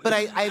 but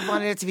I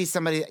wanted it to be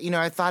somebody,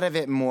 I thought of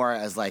it more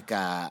as like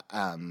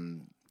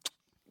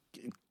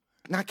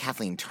not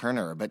Kathleen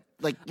Turner, but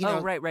like,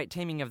 right.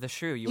 Taming of the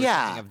Shrew. You were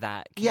thinking of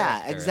that character.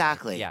 Yeah,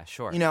 exactly. Yeah,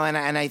 sure. And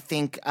I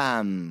think,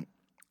 I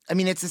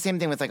mean, it's the same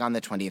thing with like On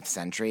the 20th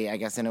Century, I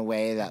guess, in a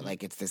way that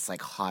like it's this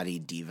like haughty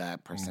diva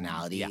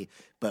personality,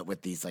 but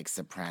with these like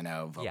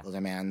soprano vocal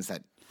demands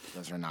that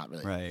those are not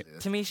really right.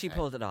 To me, she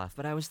pulled it off,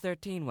 but I was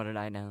 13. What did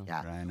I know?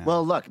 Yeah. Right, I know.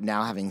 Well, look,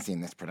 now having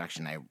seen this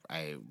production,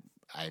 I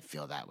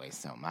feel that way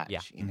so much.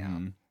 Yeah.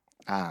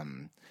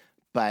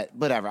 But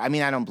whatever. I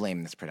mean, I don't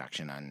blame this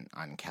production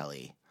on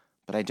Kelly,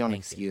 but I don't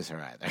excuse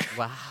her either.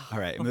 Wow. All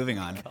right, moving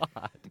on.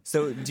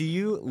 So, do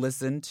you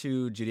listen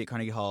to Judy at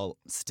Carnegie Hall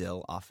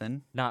still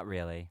often? Not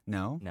really.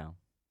 No? No.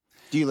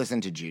 Do you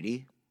listen to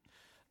Judy?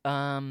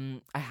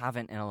 I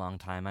haven't in a long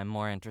time. I'm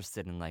more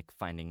interested in like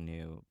finding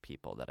new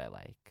people that I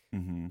like.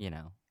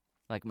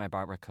 Like my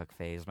Barbara Cook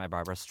phase, my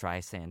Barbara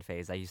Streisand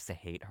phase. I used to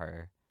hate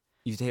her.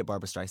 You used to hate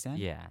Barbara Streisand?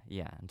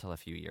 Yeah, until a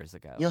few years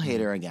ago. You'll hate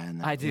her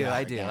again. I do.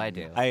 I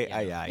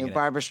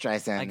Barbara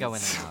Streisand. I go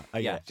in and out.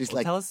 Yeah. Just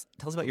tell us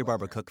about your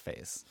Barbara Cook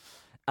phase.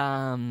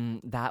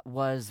 That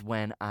was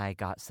when I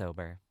got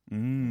sober,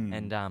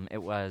 and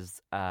it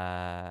was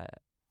the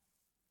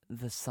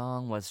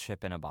song was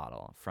 "Ship in a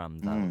Bottle"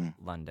 from the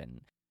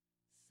London.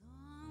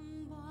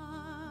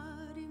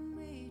 Somebody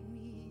made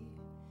me.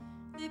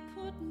 They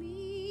put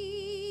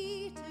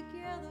me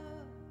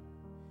together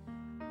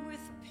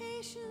with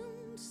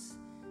patience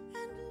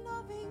and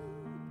loving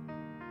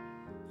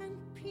and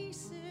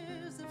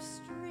pieces of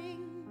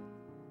string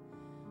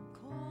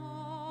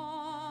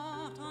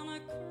caught on a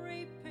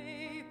crepe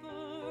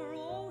paper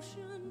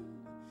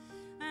ocean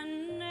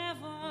and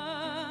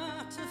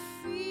never to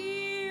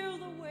feel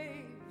the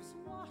waves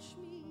wash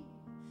me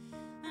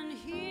and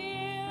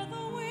hear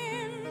the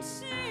wind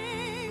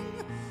sing,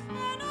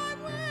 and I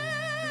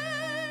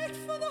wait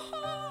for the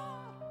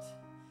heart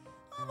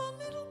of a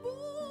little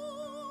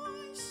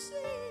boy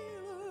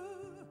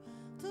sailor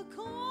to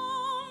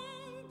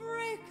come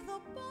break the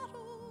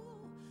bottle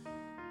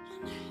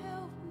and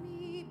help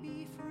me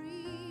be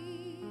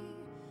free.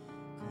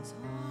 'Cause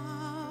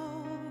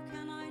how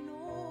can I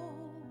know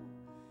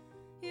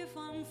if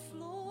I'm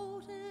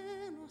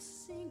floating or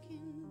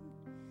sinking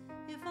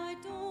if I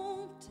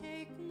don't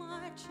take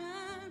my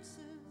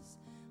chances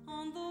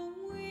on the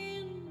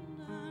wind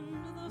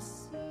and the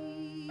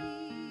sea?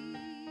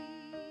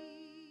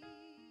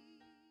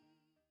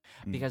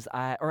 Because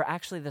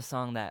actually the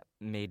song that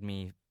made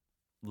me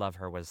love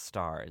her was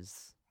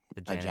Stars.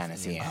 The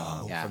Janis Ian.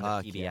 From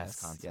the PBS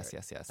concert.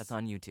 Yes. That's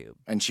on YouTube.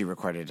 And she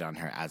recorded it on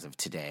her As of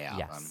Today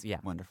album. Yes, yeah.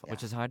 Wonderful.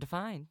 Which is hard to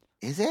find.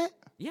 Is it?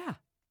 Yeah.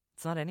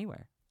 It's not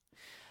anywhere.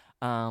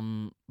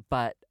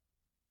 But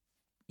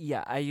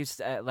yeah, I used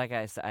to, like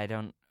I said, I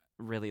don't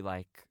really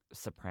like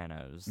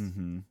sopranos.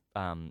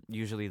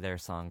 Usually their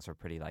songs are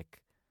pretty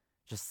like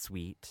just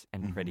sweet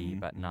and pretty,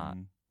 but not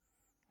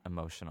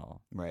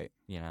emotional. Right.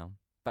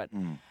 But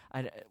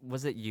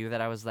was it you that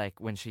I was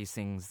like, when she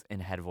sings in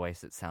head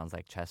voice, it sounds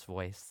like chest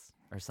voice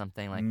or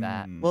something like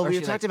that? Well, or we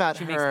she, talked about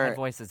she her. makes head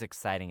voice as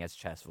exciting as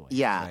chest voice.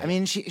 Yeah, right? I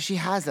mean, she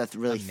has a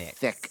really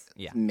thick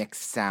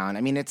mixed sound.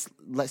 I mean, it's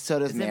so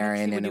does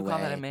Marin in a way. Would you call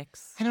that a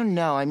mix? I don't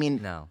know. I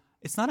mean, no,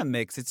 it's not a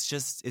mix. It's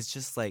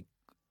just like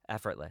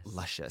effortless,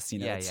 luscious.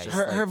 Yeah, it's just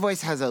her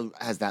voice has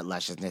that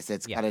lusciousness.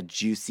 It's got a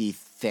juicy,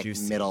 thick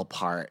middle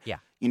part. Yeah,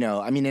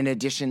 I mean, in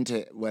addition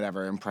to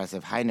whatever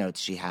impressive high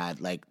notes she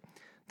had, like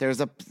there's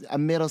a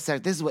middle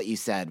section. This is what you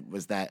said,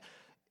 was that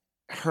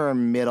her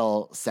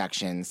middle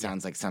section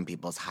sounds like some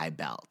people's high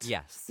belt.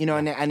 Yes.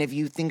 And if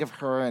you think of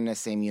her in the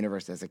same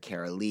universe as a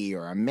Carol Lee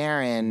or a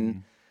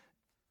Marin,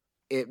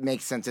 it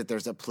makes sense that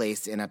there's a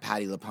place in a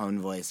Patti LuPone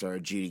voice or a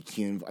Judy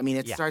Kuhn. I mean,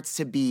 it starts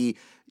to be,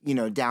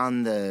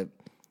 down the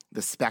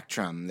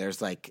spectrum. There's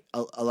like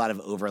a lot of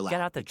overlap. Get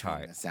out the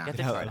chart. The sound. Get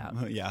the chart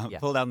out. Yeah,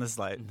 pull down the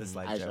slide.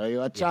 I show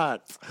you a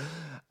chart.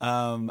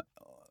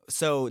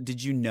 So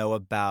did you know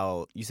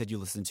about, you said you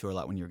listened to her a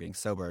lot when you were getting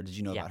sober. Did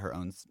you know about her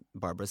own,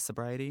 Barbara's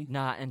sobriety?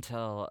 Not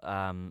until,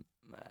 I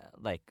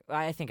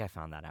think I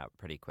found that out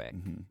pretty quick,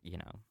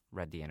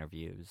 read the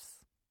interviews.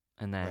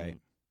 And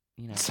then,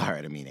 Sorry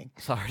at a meeting.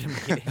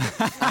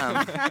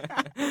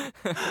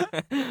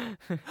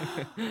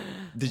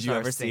 Did you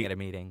ever sing at a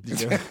meeting?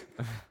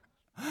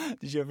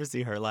 Did you ever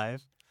see her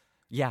live?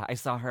 Yeah, I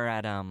saw her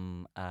at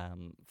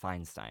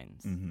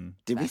Feinstein's.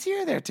 Did we see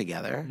her there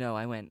together? No,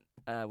 I went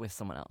with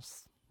someone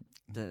else.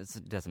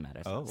 It doesn't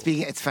matter. Oh.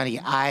 Speaking, it's funny.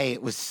 I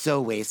was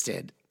so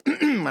wasted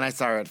when I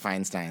saw her at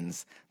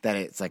Feinstein's that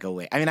it's like a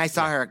way. I mean, I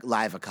saw her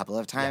live a couple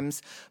of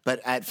times, but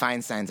at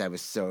Feinstein's, I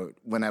was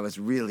when I was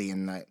really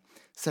in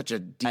such a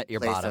deep place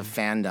bottom. of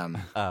fandom.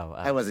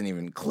 I wasn't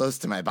even close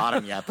to my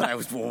bottom yet, but I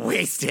was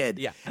wasted.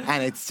 Yeah.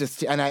 And it's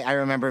just, and I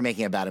remember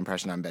making a bad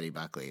impression on Betty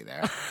Buckley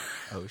there.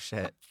 Oh,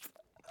 shit.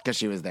 Because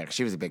she was there.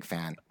 She was a big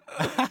fan.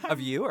 Of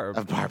you or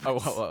of Barbara?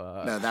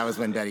 Oh, No, that was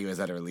when Betty was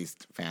at her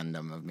least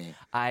fandom of me.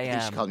 I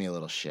think she called me a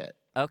little shit.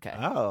 Okay.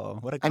 Oh,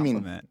 what a I mean,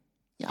 compliment.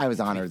 I was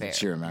honored that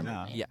she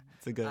remembered me. Yeah.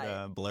 It's a good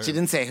blurb. She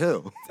didn't say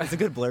who. It's a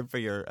good blurb for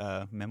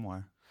your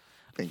memoir.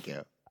 Thank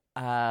you.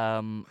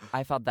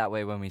 I felt that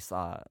way when we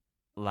saw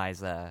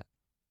Liza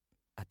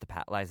at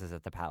Liza's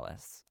at the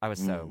Palace. I was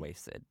so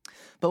wasted.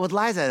 But with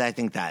Liza, I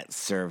think that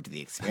served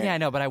the experience. Yeah, I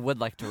know, but I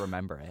would like to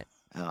remember it.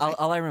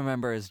 All I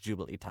remember is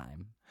Jubilee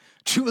time.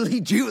 Jubilee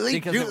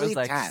because it was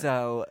like time.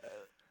 so.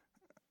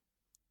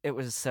 It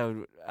was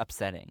so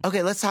upsetting.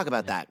 Okay, let's talk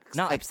about that.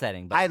 Not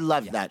upsetting, but I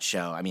loved that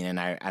show. I mean, and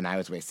I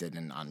was wasted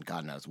on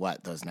God knows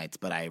what those nights,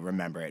 but I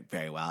remember it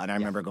very well, and I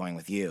remember going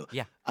with you.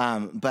 Yeah.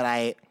 But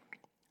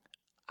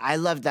I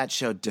loved that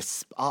show.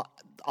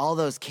 All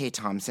those Kay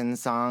Thompson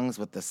songs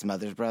with the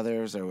Smothers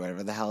Brothers or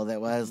whatever the hell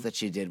that was that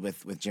she did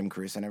with Jim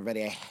Caruso and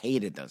everybody. I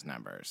hated those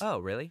numbers. Oh,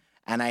 really?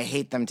 And I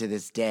hate them to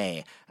this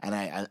day. And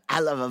I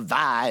love a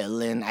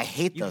violin. I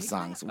hate those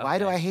songs. Why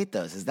do I hate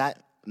those? Is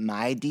that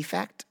my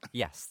defect?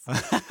 Yes.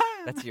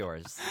 That's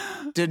yours.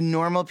 Do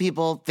normal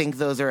people think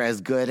those are as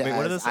good as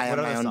I Am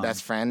My Own songs?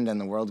 Best Friend and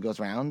The World Goes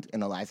Round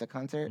in a Liza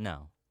concert?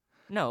 No.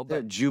 No,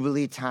 They're but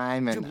Jubilee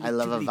Time and I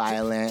Love a Jubilee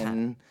Violin.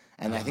 Time.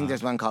 And I think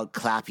there's one called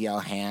Clap Yell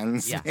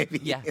Hands. Yeah. Maybe.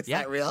 Yeah. Is yeah.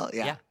 that real?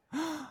 Yeah.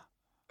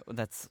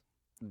 That's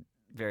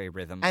very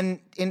rhythm. And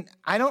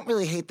I don't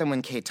really hate them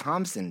when Kay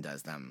Thompson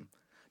does them.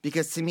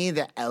 Because to me,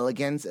 the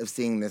elegance of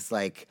seeing this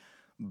like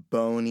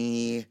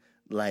bony,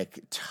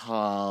 like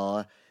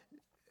tall,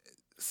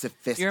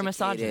 sophisticated. You're a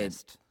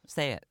misogynist.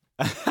 Say it.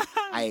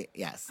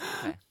 Yes.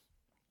 Okay.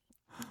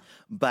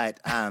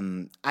 But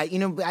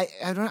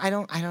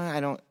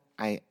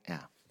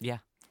Yeah.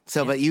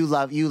 So, but you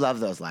love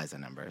those Liza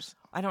numbers.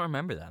 I don't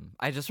remember them.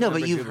 I just No,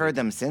 remember but you've Jubilee. heard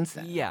them since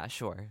then. Yeah,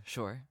 sure.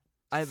 So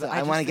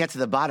I want to get to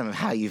the bottom of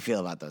how you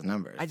feel about those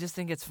numbers. I just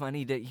think it's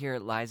funny to hear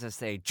Liza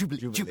say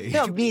Jubilee.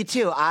 No, me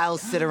too. I'll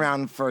sit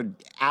around for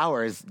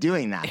hours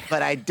doing that,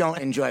 but I don't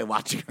enjoy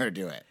watching her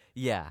do it.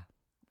 Yeah.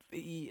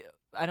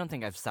 I don't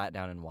think I've sat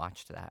down and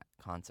watched that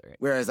concert.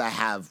 Whereas I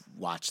have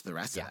watched the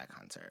rest of that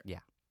concert. Yeah.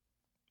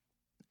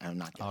 I'm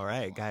not. All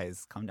right,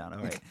 guys, calm down. All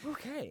right.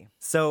 Okay.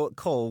 So,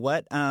 Cole,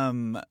 what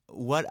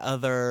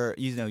other,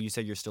 you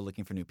said you're still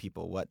looking for new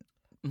people. What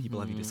people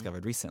have you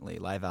discovered recently?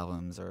 Live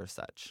albums or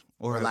such?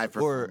 Or live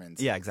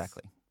performances. Yeah,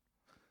 exactly.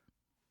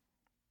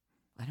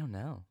 I don't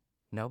know.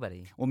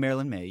 Nobody. Well,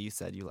 Marilyn May, you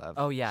said you love.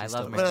 Oh, yeah, She's I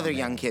love still- What Marilyn other May.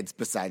 young kids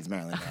besides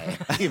Marilyn May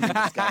you've been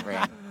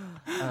discovering?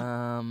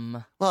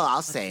 Well,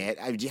 I'll say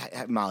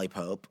it. Molly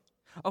Pope.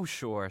 Oh,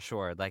 sure.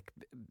 Like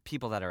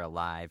people that are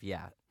alive,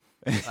 yeah.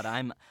 But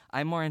I'm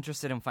more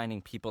interested in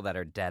finding people that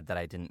are dead that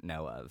I didn't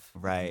know of.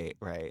 Right.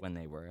 When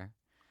they were.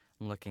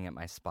 I'm looking at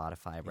my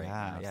Spotify right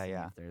now.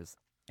 Yeah. If there's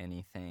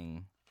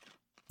anything.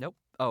 Nope.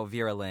 Oh,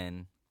 Vera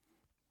Lynn.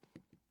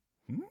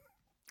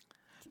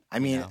 I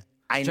mean,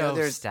 I know Joe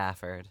there's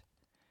Stafford.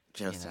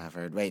 Joe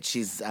Stafford. Wait,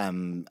 she's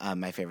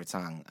my favorite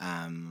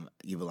song.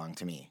 You Belong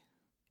to Me.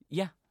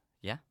 Yeah.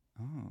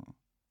 Oh.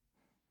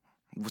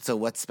 So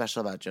what's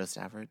special about Joe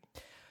Stafford?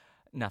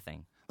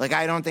 Nothing. Like,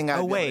 I don't think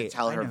I would be able to wait,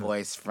 tell I her know.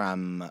 voice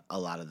from a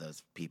lot of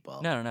those people.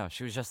 No.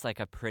 She was just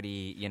like a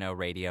pretty,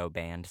 radio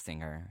band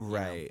singer. you know?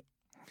 Right.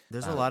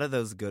 There's a lot of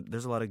those good.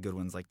 There's a lot of good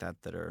ones like that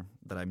that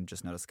I'm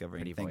just now discovering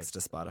Pretty thanks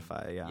voice. to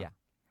Spotify. Yeah.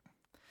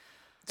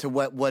 So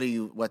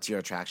what's your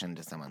attraction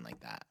to someone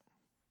like that?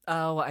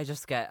 Oh,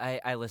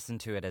 I listen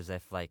to it as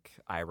if like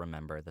I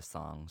remember the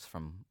songs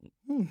from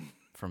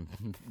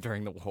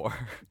during the war.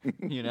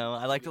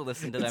 I like to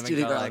listen to them. It's and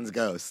Judy go Garland's like,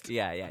 Ghost.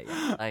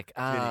 Yeah. Like,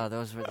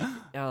 those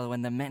were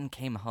when the men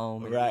came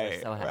home. And we were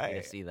so happy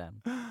to see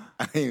them.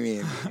 I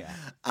mean,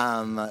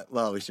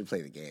 well, we should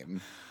play the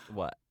game.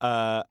 What?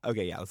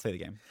 Okay, yeah, let's play the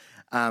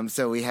game.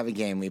 So we have a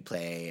game we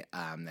play.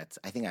 That's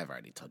I think I've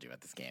already told you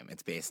about this game.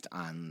 It's based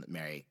on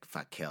Marry,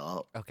 Fuck,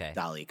 Kill. Okay.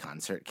 Dolly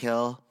Concert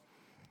Kill.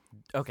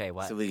 Okay,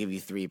 what? So we give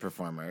you 3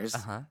 performers,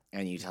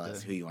 and you tell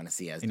us who you want to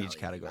see as in Dolly each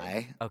category.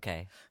 Levi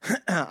Okay.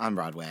 on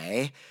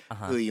Broadway,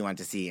 who you want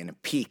to see in a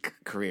peak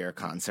career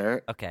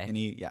concert. Okay.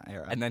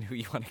 And then who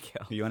you want to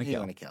kill? Who you want to Who you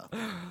kill? want to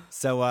kill?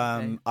 So,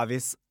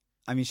 obvious.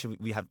 I mean,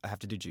 I have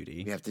to do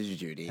Judy. We have to do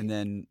Judy. And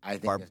then I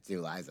think we have to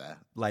do Liza.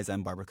 Liza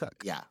and Barbara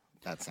Cook. Yeah,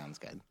 that sounds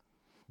good.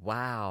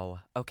 Wow.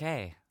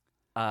 Okay.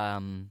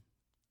 Sorry,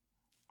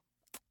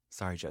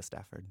 Joe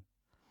Stafford.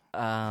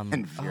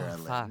 And Vera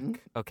fuck. Lynn.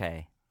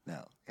 Okay.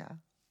 No, yeah.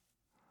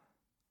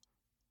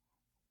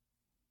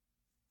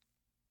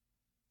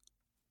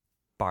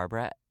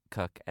 Barbara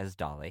Cook as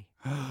Dolly.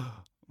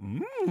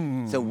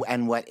 So,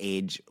 and what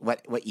age,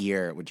 what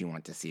year would you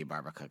want to see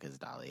Barbara Cook as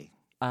Dolly?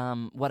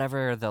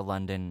 Whatever the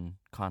London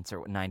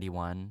concert,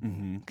 91.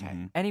 Mm-hmm.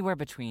 Okay. Anywhere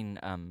between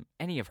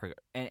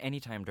any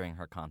time during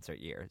her concert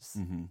years,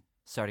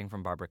 starting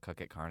from Barbara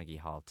Cook at Carnegie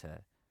Hall to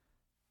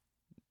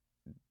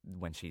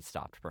when she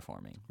stopped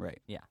performing.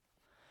 Right. Yeah.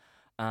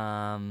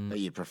 But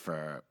you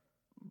prefer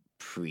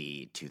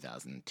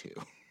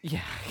pre-2002.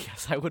 Yeah,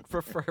 yes, I would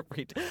prefer.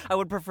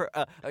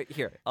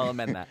 Here, I'll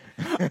amend that.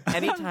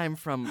 Anytime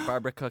from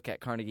Barbara Cook at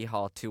Carnegie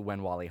Hall to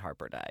when Wally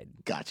Harper died.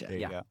 Gotcha. There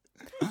you go.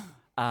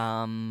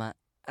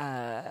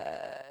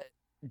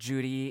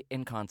 Judy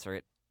in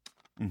concert.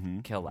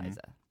 Kill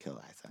Liza. Kill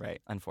Liza. Right.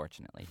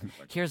 Unfortunately.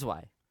 Here's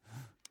why.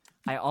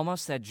 I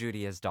almost said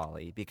Judy as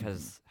Dolly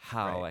because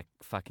how like,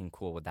 fucking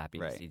cool would that be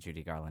to see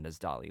Judy Garland as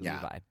Dolly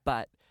Levi?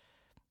 But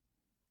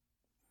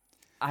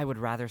I would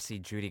rather see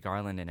Judy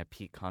Garland in a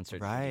peak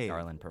concert Judy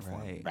Garland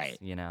performance. Right.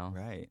 You know?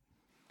 Right.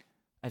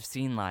 I've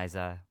seen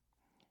Liza.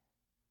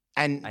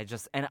 And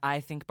I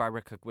think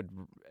Barbara Cook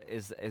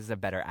is a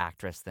better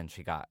actress than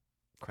she got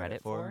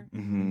credit for.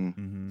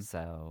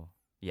 So,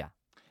 yeah.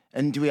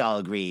 And do we all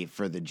agree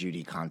for the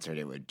Judy concert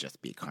it would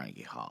just be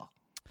Carnegie Hall?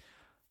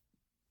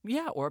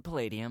 Yeah, or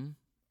Palladium.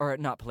 Or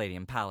not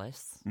Palladium,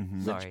 Palace.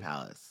 Sorry. Which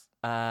Palace?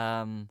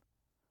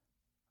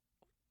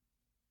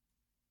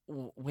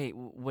 Wait,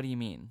 what do you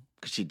mean?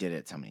 Because she did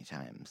it so many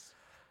times.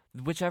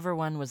 Whichever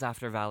one was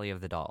after Valley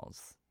of the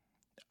Dolls.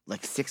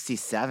 Like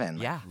 67.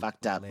 Yeah. Like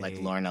fucked up, like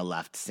Lorna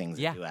Luft sings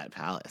a duet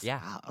Palace. Yeah.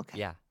 Wow, okay.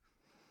 Yeah.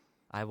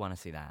 I want to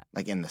see that.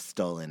 Like in the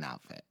stolen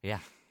outfit.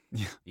 Yeah.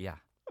 Yeah.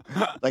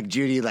 Like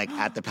Judy, like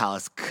at the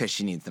Palace because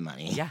she needs the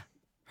money. Yeah.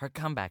 Her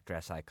comeback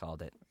dress, I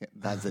called it.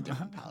 That's a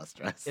different Palace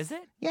dress. Is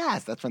it?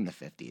 Yes, that's from the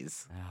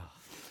 50s. Oh.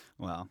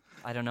 Well,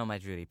 I don't know my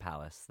Judy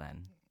Palace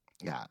then.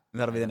 Yeah.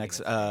 That'll be the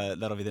next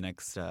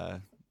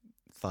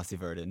Fosse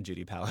Verdon,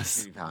 Judy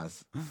Palace. Judy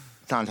Palace.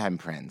 Sondheim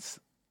Prince.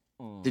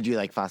 Did you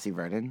like Fosse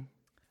Verdon?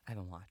 I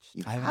haven't watched.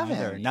 You I haven't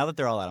either. Now that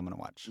they're all out, I'm going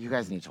to watch. You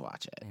guys need to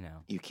watch it. I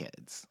know. You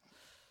kids.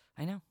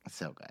 I know. It's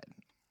so good.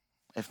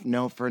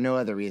 For no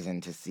other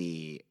reason to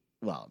see,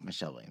 well,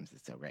 Michelle Williams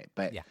is so great,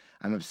 but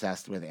I'm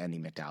obsessed with Andie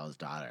MacDowell's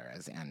daughter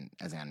as Anne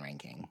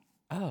Ranking.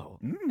 Oh.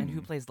 And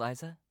who plays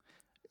Liza?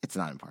 It's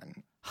not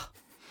important.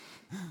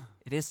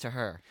 It is to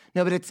her.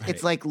 No, but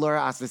it's like Laura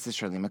Osnes is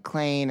Shirley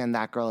MacLaine, and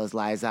that girl is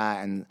Liza,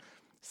 and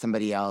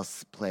somebody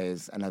else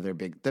plays another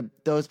big.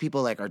 Those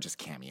people like are just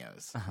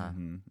cameos.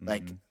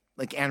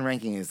 Like Anne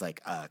Ranking is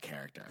like a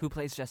character. Who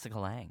plays Jessica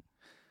Lange?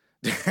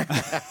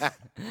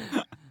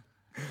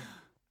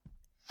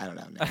 I don't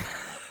know.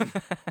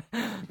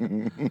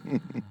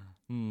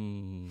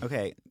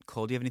 Okay,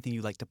 Cole, do you have anything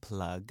you'd like to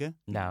plug?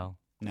 No.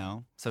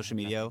 No? Social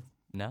media?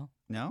 No.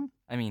 No?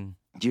 I mean...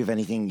 Do you have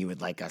anything you would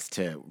like us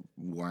to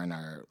warn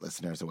our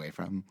listeners away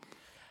from?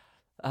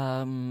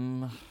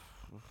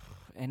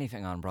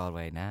 Anything on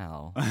Broadway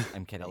now.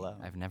 I'm kidding. Hello.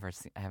 I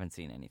haven't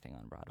seen anything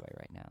on Broadway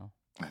right now.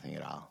 Nothing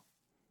at all.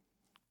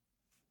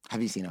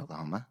 Have you seen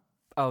Oklahoma?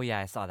 Oh, yeah,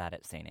 I saw that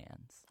at St.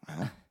 Anne's.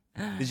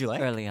 Did you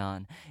like? Early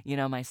on. You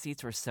know, my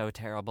seats were so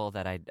terrible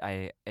that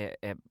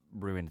it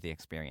ruined the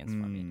experience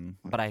for me.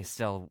 But I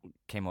still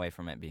came away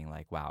from it being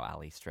like, wow,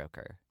 Ali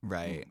Stroker.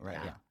 Right.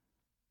 Yeah.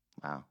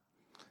 Wow.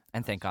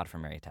 And thank God for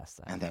Mary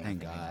Testa. And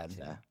thank God.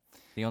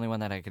 The only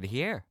one that I could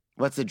hear.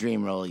 What's the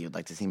dream role you'd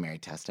like to see Mary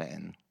Testa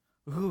in?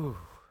 Ooh.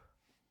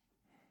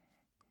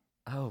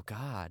 Oh,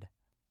 God.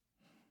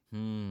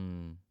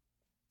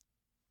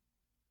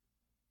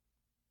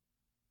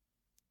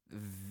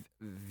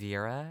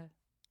 Vera?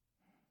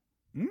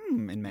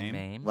 In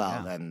Mame.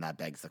 Well, then that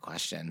begs the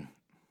question.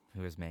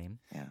 Who is Mame?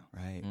 Yeah.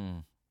 Right.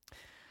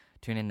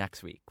 Tune in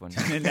next week when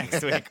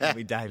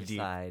we dive deep.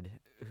 Decide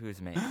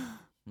who's Mame.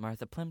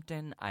 Martha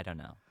Plimpton? I don't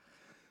know.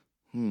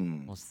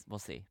 We'll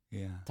see.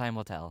 Yeah. Time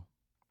will tell.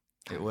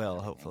 It will,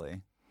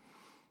 hopefully.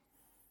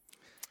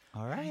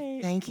 All right.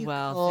 Thank you.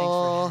 Well,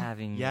 Cole. thanks for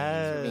having me.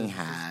 Yes. Being This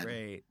had. is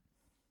great.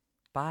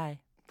 Bye.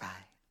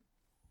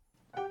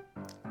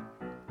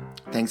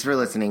 Thanks for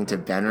listening to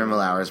Ben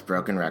Rimalower's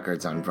Broken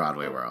Records on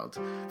Broadway World.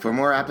 For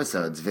more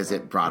episodes,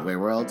 visit Broadway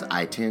World,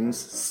 iTunes,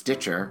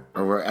 Stitcher,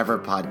 or wherever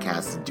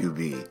podcasts do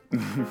be.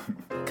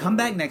 Come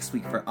back next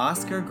week for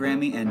Oscar,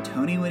 Grammy, and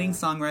Tony-winning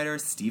songwriter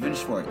Stephen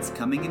Schwartz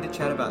coming in to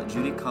chat about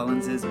Judy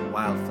Collins'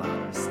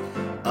 Wildflowers.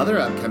 Other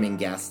upcoming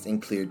guests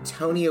include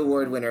Tony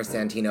Award winner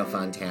Santino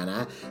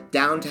Fontana,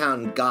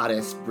 downtown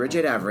goddess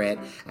Bridget Everett,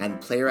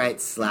 and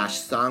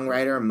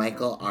playwright/songwriter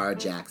Michael R.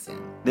 Jackson.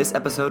 This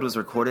episode was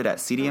recorded at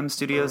CDM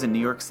Studios in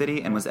New York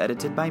City and was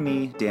edited by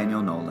me,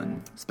 Daniel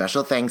Nolan.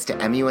 Special thanks to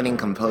Emmy-winning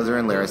composer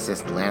and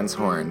lyricist Lance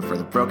Horn for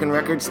the Broken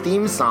Records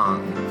theme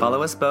song.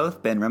 Follow us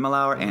both, Ben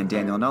Rimalower and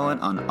Daniel Nolan,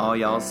 on all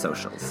y'all's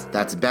socials.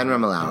 That's Ben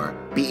Rimalower.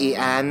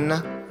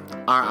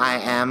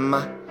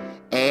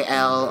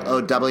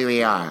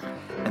 BenRimalower.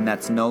 And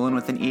that's Nolan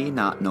with an E,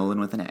 not Nolan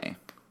with an A.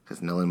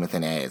 Because Nolan with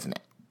an A is an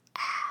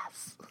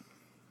ass.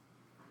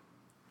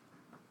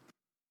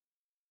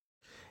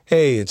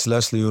 Hey, it's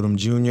Leslie Odom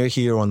Jr.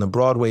 here on the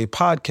Broadway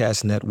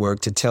Podcast Network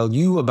to tell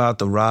you about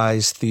the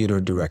Rise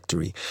Theater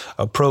Directory,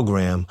 a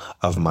program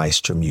of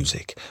Maestro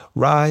Music.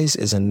 Rise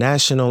is a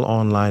national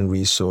online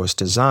resource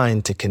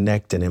designed to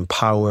connect and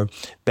empower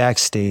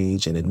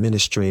backstage and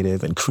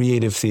administrative and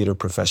creative theater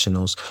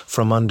professionals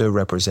from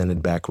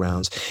underrepresented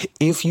backgrounds.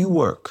 If you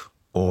work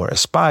or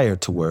aspire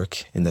to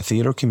work in the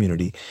theater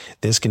community,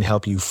 this can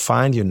help you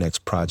find your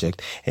next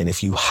project. And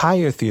if you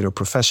hire theater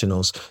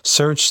professionals,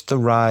 search the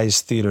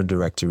Rise Theater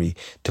Directory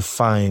to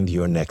find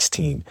your next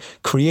team.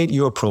 Create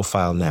your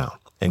profile now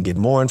and get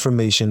more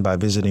information by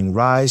visiting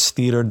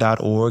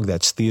risetheater.org.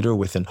 That's theater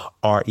with an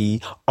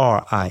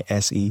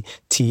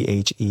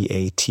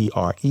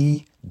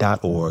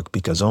RERISETHEATRE.org,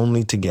 because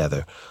only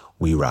together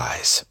we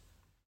rise.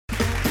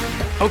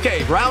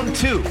 Okay, round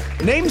two.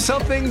 Name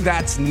something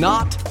that's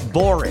not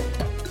boring.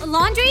 A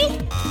laundry?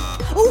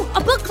 Ooh, a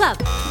book club.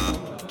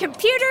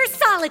 Computer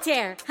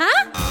solitaire,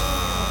 huh?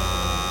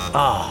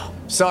 Ah,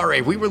 sorry,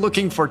 we were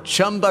looking for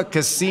Chumba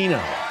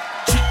Casino.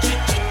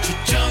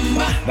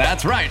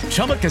 That's right,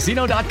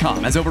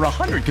 ChumbaCasino.com has over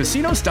 100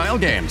 casino-style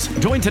games.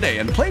 Join today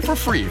and play for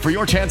free for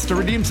your chance to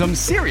redeem some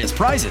serious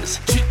prizes.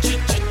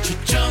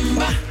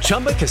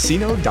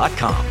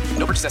 ChumbaCasino.com.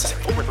 No purchase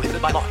necessary. Void where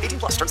prohibited by law. 18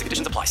 plus. Terms and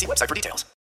conditions apply. See website for details.